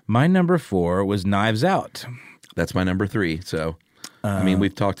 My number 4 was Knives Out. That's my number 3, so... I mean,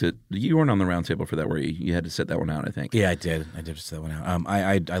 we've talked to you weren't on the round table for that, where you had to set that one out, I think. Yeah, I did. I did set that one out.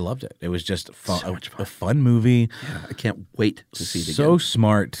 I loved it. It was just fun, a fun movie. Yeah, I can't wait to see it again. So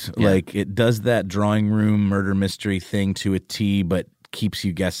smart. Yeah. Like, it does that drawing room murder mystery thing to a T, but keeps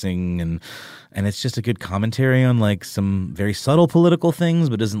you guessing, and it's just a good commentary on like some very subtle political things,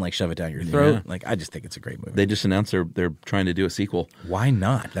 but doesn't like shove it down your throat. Yeah. Like, I just think it's a great movie. They just announced they're trying to do a sequel. Why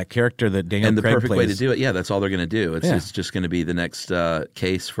not? That character that Daniel and the Craig perfect plays. way to do it. Yeah, that's all they're going to do. It's just going to be the next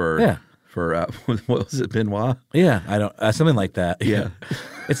case for what was it, Benoit? Yeah, I don't something like that. Yeah.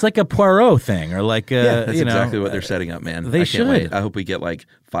 It's like a Poirot thing, or like that's exactly what they're setting up, man. They I should. can't wait. I hope we get like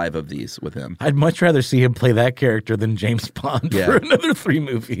 5 of these with him. I'd much rather see him play that character than James Bond for another 3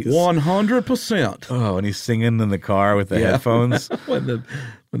 movies. 100%. Oh, and he's singing in the car with the headphones when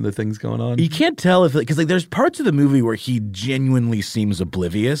the thing's going on. You can't tell if because like there's parts of the movie where he genuinely seems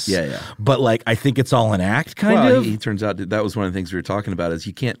oblivious. Yeah. But like I think it's all an act, kind of. He turns out that was one of the things we were talking about. Is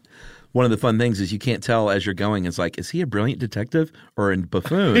you can't. One of the fun things is you can't tell as you're going. It's like, is he a brilliant detective or a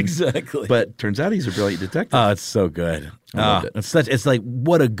buffoon? Exactly. But turns out he's a brilliant detective. Oh, it's so good. I loved it. It's like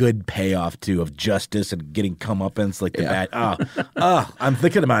what a good payoff too of justice and getting comeuppance like the bad. I'm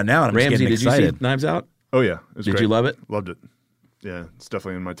thinking about it now and I'm Ramsey, just getting excited. Did you see Knives Out? Oh yeah, it was Did great. you love it? Loved it. Yeah, it's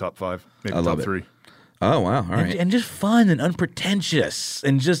definitely in my top 5, maybe I love top it. 3. Oh wow! All right, and just fun and unpretentious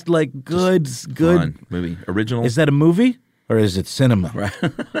and just like good. Fun movie. Original. Is that a movie or is it cinema? Right.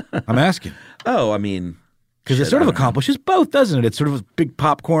 I'm asking. Oh, I mean, because it sort of accomplishes both, doesn't it? It's sort of a big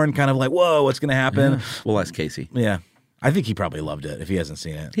popcorn kind of like, whoa, what's going to happen? Yeah. Well, that's Casey. Yeah. I think he probably loved it if he hasn't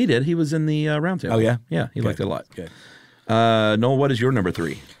seen it. He did. He was in the roundtable. Oh, yeah? Yeah, he liked it a lot. Good. Noel, what is your number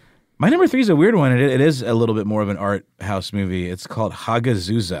 3? My number 3 is a weird one. It is a little bit more of an art house movie. It's called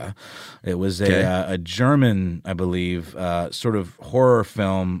Hagazusa. It was a German, I believe, sort of horror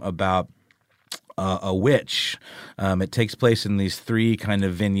film about a witch. It takes place in these 3 kind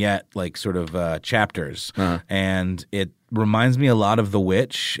of vignette, like sort of chapters. And it reminds me a lot of The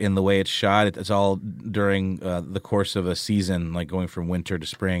Witch in the way it's shot. It's all during the course of a season, like going from winter to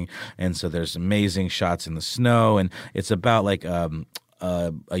spring. And so there's amazing shots in the snow. And it's about like a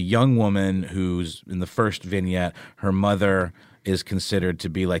young woman who's in the first vignette, her mother is considered to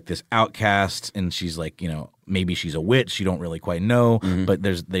be like this outcast, and she's like, maybe she's a witch, you don't really quite know, but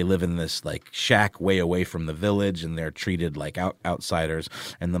they live in this like shack way away from the village, and they're treated like outsiders,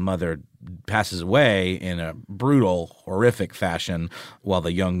 and the mother passes away in a brutal, horrific fashion while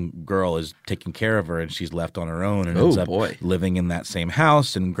the young girl is taking care of her, and she's left on her own and ends up living in that same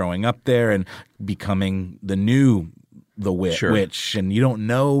house and growing up there and becoming the new witch, and you don't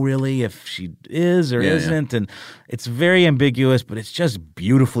know really if she is or isn't, and it's very ambiguous, but it's just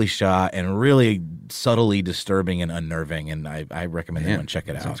beautifully shot and really subtly disturbing and unnerving, and I recommend anyone check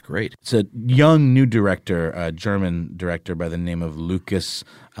it out. Sounds great. It's a young new director, a German director by the name of Lucas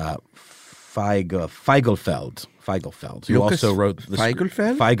Feigelfeld, who also wrote the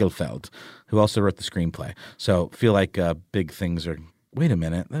Feigelfeld, who also wrote the screenplay. So feel like big things are. Wait a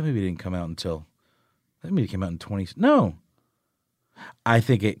minute, that movie didn't come out until. That movie came out in No. I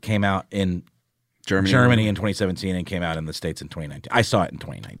think it came out in Germany in 2017 and came out in the States in 2019. I saw it in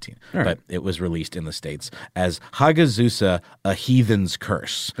 2019, but it was released in the States as Hagazusa, A Heathen's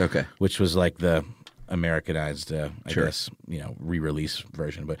Curse, which was like the Americanized, I guess, re-release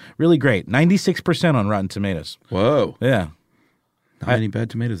version. But really great. 96% on Rotten Tomatoes. Whoa. Yeah. Not many bad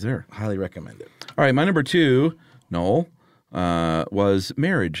tomatoes there. Highly recommend it. All right, my number 2, Noel, was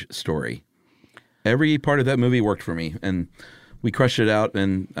Marriage Story. Every part of that movie worked for me, and we crushed it out,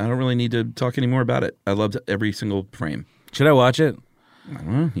 and I don't really need to talk any more about it. I loved every single frame. Should I watch it? I don't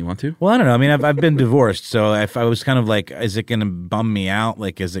know. You want to? Well, I don't know. I mean, I've been divorced, so if I was kind of like, is it going to bum me out?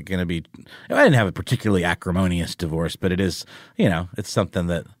 Like, is it going to be – I didn't have a particularly acrimonious divorce, but it is – it's something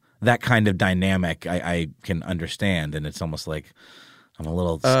that kind of dynamic I can understand, and it's almost like – I'm a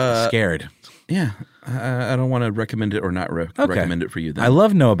little scared. Yeah. I don't want to recommend it or not recommend it for you then. I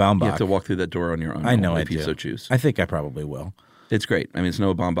love Noah Baumbach. You have to walk through that door on your own. I know if I you do. so choose. I think I probably will. It's great. I mean, it's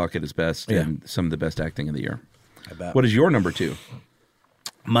Noah Baumbach at his best and some of the best acting of the year. I bet. What is your number 2?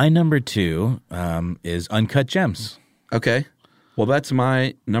 My number 2 is Uncut Gems. Okay. Well, that's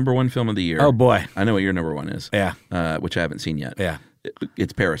my number 1 film of the year. Oh, boy. I know what your number 1 is. Yeah. Which I haven't seen yet. Yeah.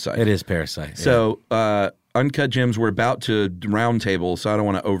 It's Parasite. It is Parasite. So, Uncut Gems, we're about to round table, so I don't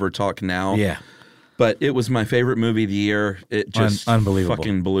want to over-talk now. Yeah. But it was my favorite movie of the year. It just unbelievable.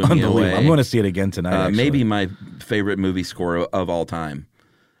 fucking blew me away. I'm going to see it again tonight, maybe my favorite movie score of all time.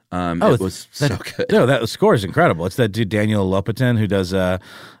 It was so good. No, that score is incredible. It's that dude Daniel Lopatin who does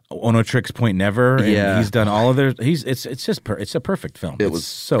Ono Tricks Point Never. And he's done all of their. It's a perfect film. It was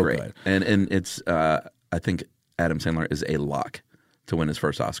so great. good, and it's. I think Adam Sandler is a lock to win his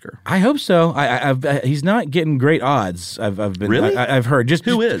first Oscar. I hope so. He's not getting great odds. I've been really. I've heard.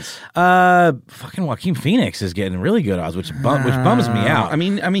 Who is? Fucking Joaquin Phoenix is getting really good odds, which bums me out. I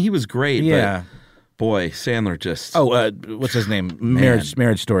mean, he was great. Yeah. But boy, Sandler just. Oh, what's his name?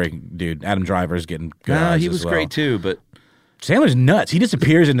 Marriage Story dude. Adam Driver's getting good odds. He was great too, but. Sandler's nuts. He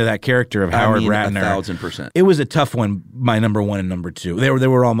disappears into that character of Howard Ratner. 1,000%. It was a tough one. My number 1 and number 2. They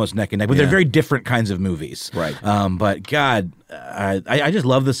were almost neck and neck, but they're very different kinds of movies. Right. But God, I just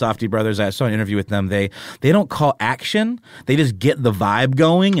love the Safdie brothers. I saw an interview with them. They don't call action. They just get the vibe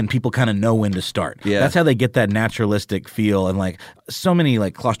going, and people kind of know when to start. Yeah. That's how they get that naturalistic feel, and like so many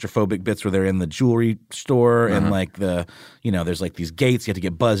like claustrophobic bits where they're in the jewelry store and like there's like these gates you have to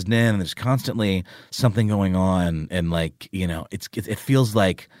get buzzed in, and there's constantly something going on, and like it feels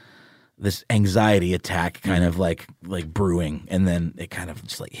like this anxiety attack kind of like brewing, and then it kind of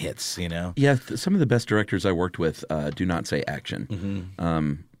just like hits, Yeah, some of the best directors I worked with do not say action.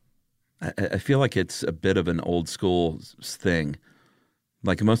 Mm-hmm. I feel like it's a bit of an old school thing.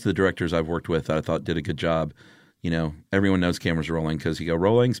 Like most of the directors I've worked with, I thought did a good job. Everyone knows cameras are rolling because you go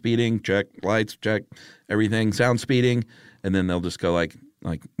rolling, speeding, check, lights, check, everything, sound speeding, and then they'll just go like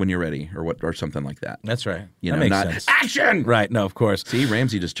when you're ready or something like that. That's right. That makes not sense. Action! Right. No, of course. See,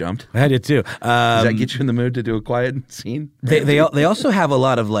 Ramsey just jumped. I did too. Does that get you in the mood to do a quiet scene? They also have a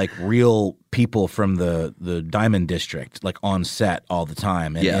lot of like real people from the Diamond District like on set all the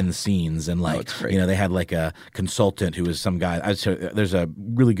time and in scenes, and like they had like a consultant who was some guy. There's a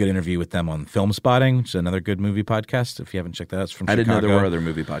really good interview with them on Film Spotting, which is another good movie podcast. If you haven't checked that out, it's from Chicago. I didn't know there were other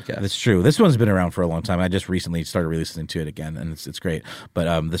movie podcasts. That's true. This one's been around for a long time. I just recently started listening to it again, and it's great. But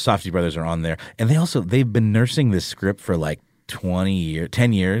the Safdie brothers are on there, and they've been nursing this script for like 10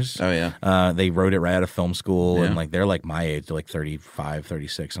 years. Oh, yeah. They wrote it right out of film school, and like they're like my age, they're like 35,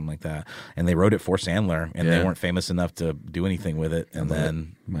 36, something like that. And they wrote it for Sandler, and they weren't famous enough to do anything with it. And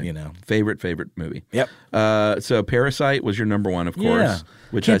then, favorite movie. Yep. So Parasite was your number 1, of course,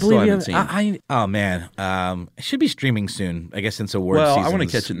 which Can't I still believe haven't seen. Oh, man. It should be streaming soon, I guess, since awards season. Well, I want to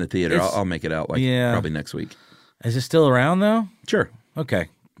catch it in the theater. I'll make it out probably next week. Is it still around, though? Sure. Okay.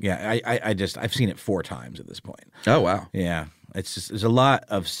 Yeah, I've seen it 4 times at this point. Oh, wow. Yeah. It's just there's a lot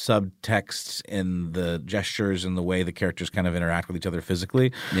of subtext in the gestures and the way the characters kind of interact with each other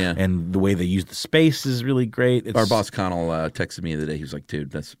physically. Yeah. And the way they use the space is really great. Our boss Connell texted me the other day. He was like,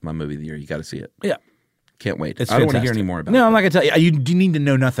 dude, that's my movie of the year. You got to see it. Yeah. Can't wait. It's I don't want to fantastic. hear any more about it. No, I'm not going to tell you. You need to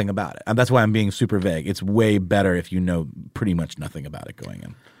know nothing about it. That's why I'm being super vague. It's way better if you know pretty much nothing about it going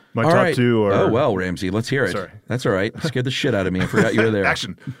in. My top 2 are... Oh, well, Ramsey, let's hear it. Sorry. That's all right. You scared the shit out of me. I forgot you were there.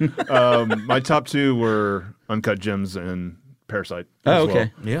 Action. My top 2 were Uncut Gems and Parasite. Oh,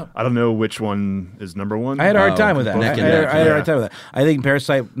 okay. Well. Yeah. I don't know which one is number 1. I had a hard time with that. I had a hard time with that. I think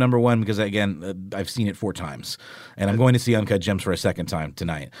Parasite number 1 because, again, I've seen it 4 times. And I'm going to see Uncut Gems for a second time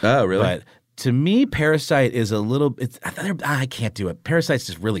tonight. Oh, really? But to me, Parasite is a little – I can't do it. Parasite's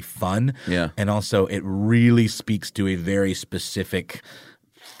just really fun. Yeah. And also it really speaks to a very specific –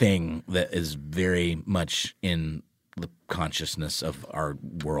 thing that is very much in the consciousness of our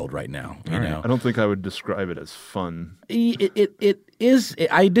world right now. You know? I don't think I would describe it as fun. It is.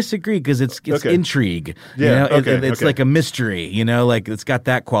 I disagree because it's intrigue. Yeah, it's like a mystery. Like it's got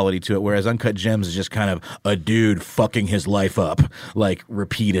that quality to it. Whereas Uncut Gems is just kind of a dude fucking his life up like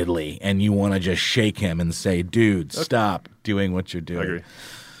repeatedly, and you want to just shake him and say, "Dude, stop doing what you're doing." I agree.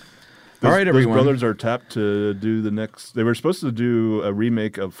 All right, everyone. Those brothers are tapped to do the next. They were supposed to do a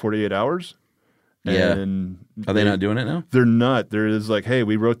remake of 48 Hours. Yeah. And are they not doing it now? They're not. There is like, hey,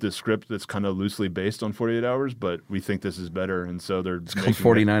 we wrote this script that's kind of loosely based on 48 Hours, but we think this is better, and so they're. It's called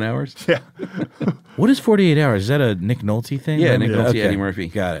 49 Hours. Yeah. What is 48 Hours? Is that a Nick Nolte thing? Yeah, Nick Nolte, Eddie Murphy.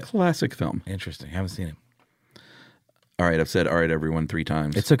 Got it. Classic film. Interesting. Haven't seen it. All right, I've said all right, everyone 3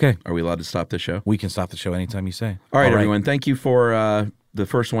 times. It's okay. Are we allowed to stop the show? We can stop the show anytime you say. All right, everyone. Thank you for the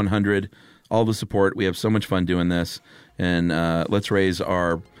first 100, all the support. We have so much fun doing this. And let's raise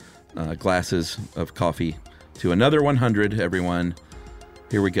our glasses of coffee to another 100, everyone.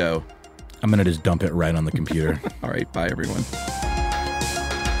 Here we go. I'm going to just dump it right on the computer. All right. Bye, everyone.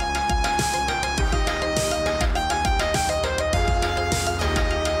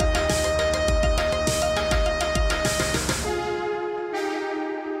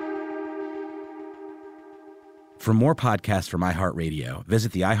 For more podcasts from iHeartRadio,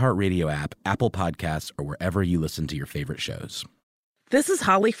 visit the iHeartRadio app, Apple Podcasts, or wherever you listen to your favorite shows. This is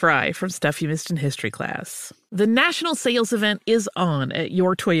Holly Fry from Stuff You Missed in History Class. The national sales event is on at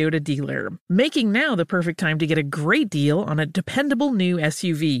your Toyota dealer, making now the perfect time to get a great deal on a dependable new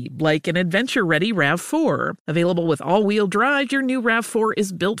SUV, like an adventure-ready RAV4. Available with all-wheel drive, your new RAV4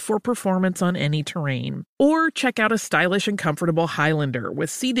 is built for performance on any terrain. Or check out a stylish and comfortable Highlander with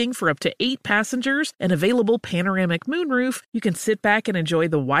seating for up to 8 passengers and available panoramic moonroof. You can sit back and enjoy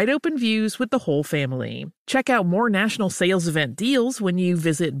the wide-open views with the whole family. Check out more national sales event deals when you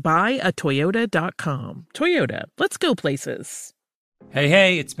visit buyatoyota.com. Toyota, let's go places.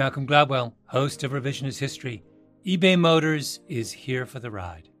 Hey, it's Malcolm Gladwell, host of Revisionist History. eBay Motors is here for the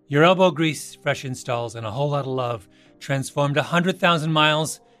ride. Your elbow grease, fresh installs, and a whole lot of love transformed 100,000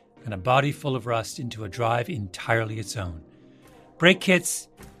 miles and a body full of rust into a drive entirely its own. Brake kits,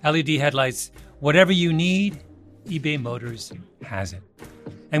 LED headlights, whatever you need, eBay Motors has it.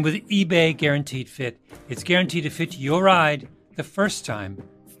 And with eBay Guaranteed Fit, it's guaranteed to fit your ride the first time,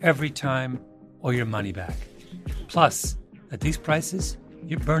 every time, or your money back. Plus, at these prices,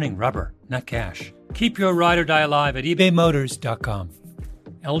 you're burning rubber, not cash. Keep your ride or die alive at ebaymotors.com.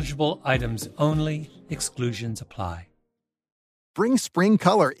 Eligible items only. Exclusions apply. Bring spring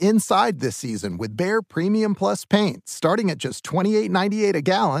color inside this season with Behr Premium Plus paint, starting at just $28.98 a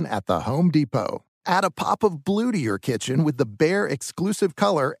gallon at the Home Depot. Add a pop of blue to your kitchen with the Behr exclusive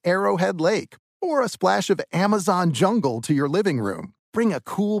color Arrowhead Lake, or a splash of Amazon Jungle to your living room. Bring a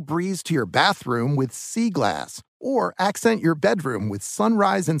cool breeze to your bathroom with Sea Glass, or accent your bedroom with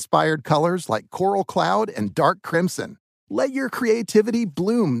sunrise-inspired colors like Coral Cloud and Dark Crimson. Let your creativity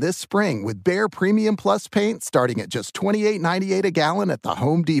bloom this spring with Behr Premium Plus paint starting at just $28.98 a gallon at the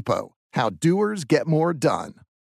Home Depot. How doers get more done.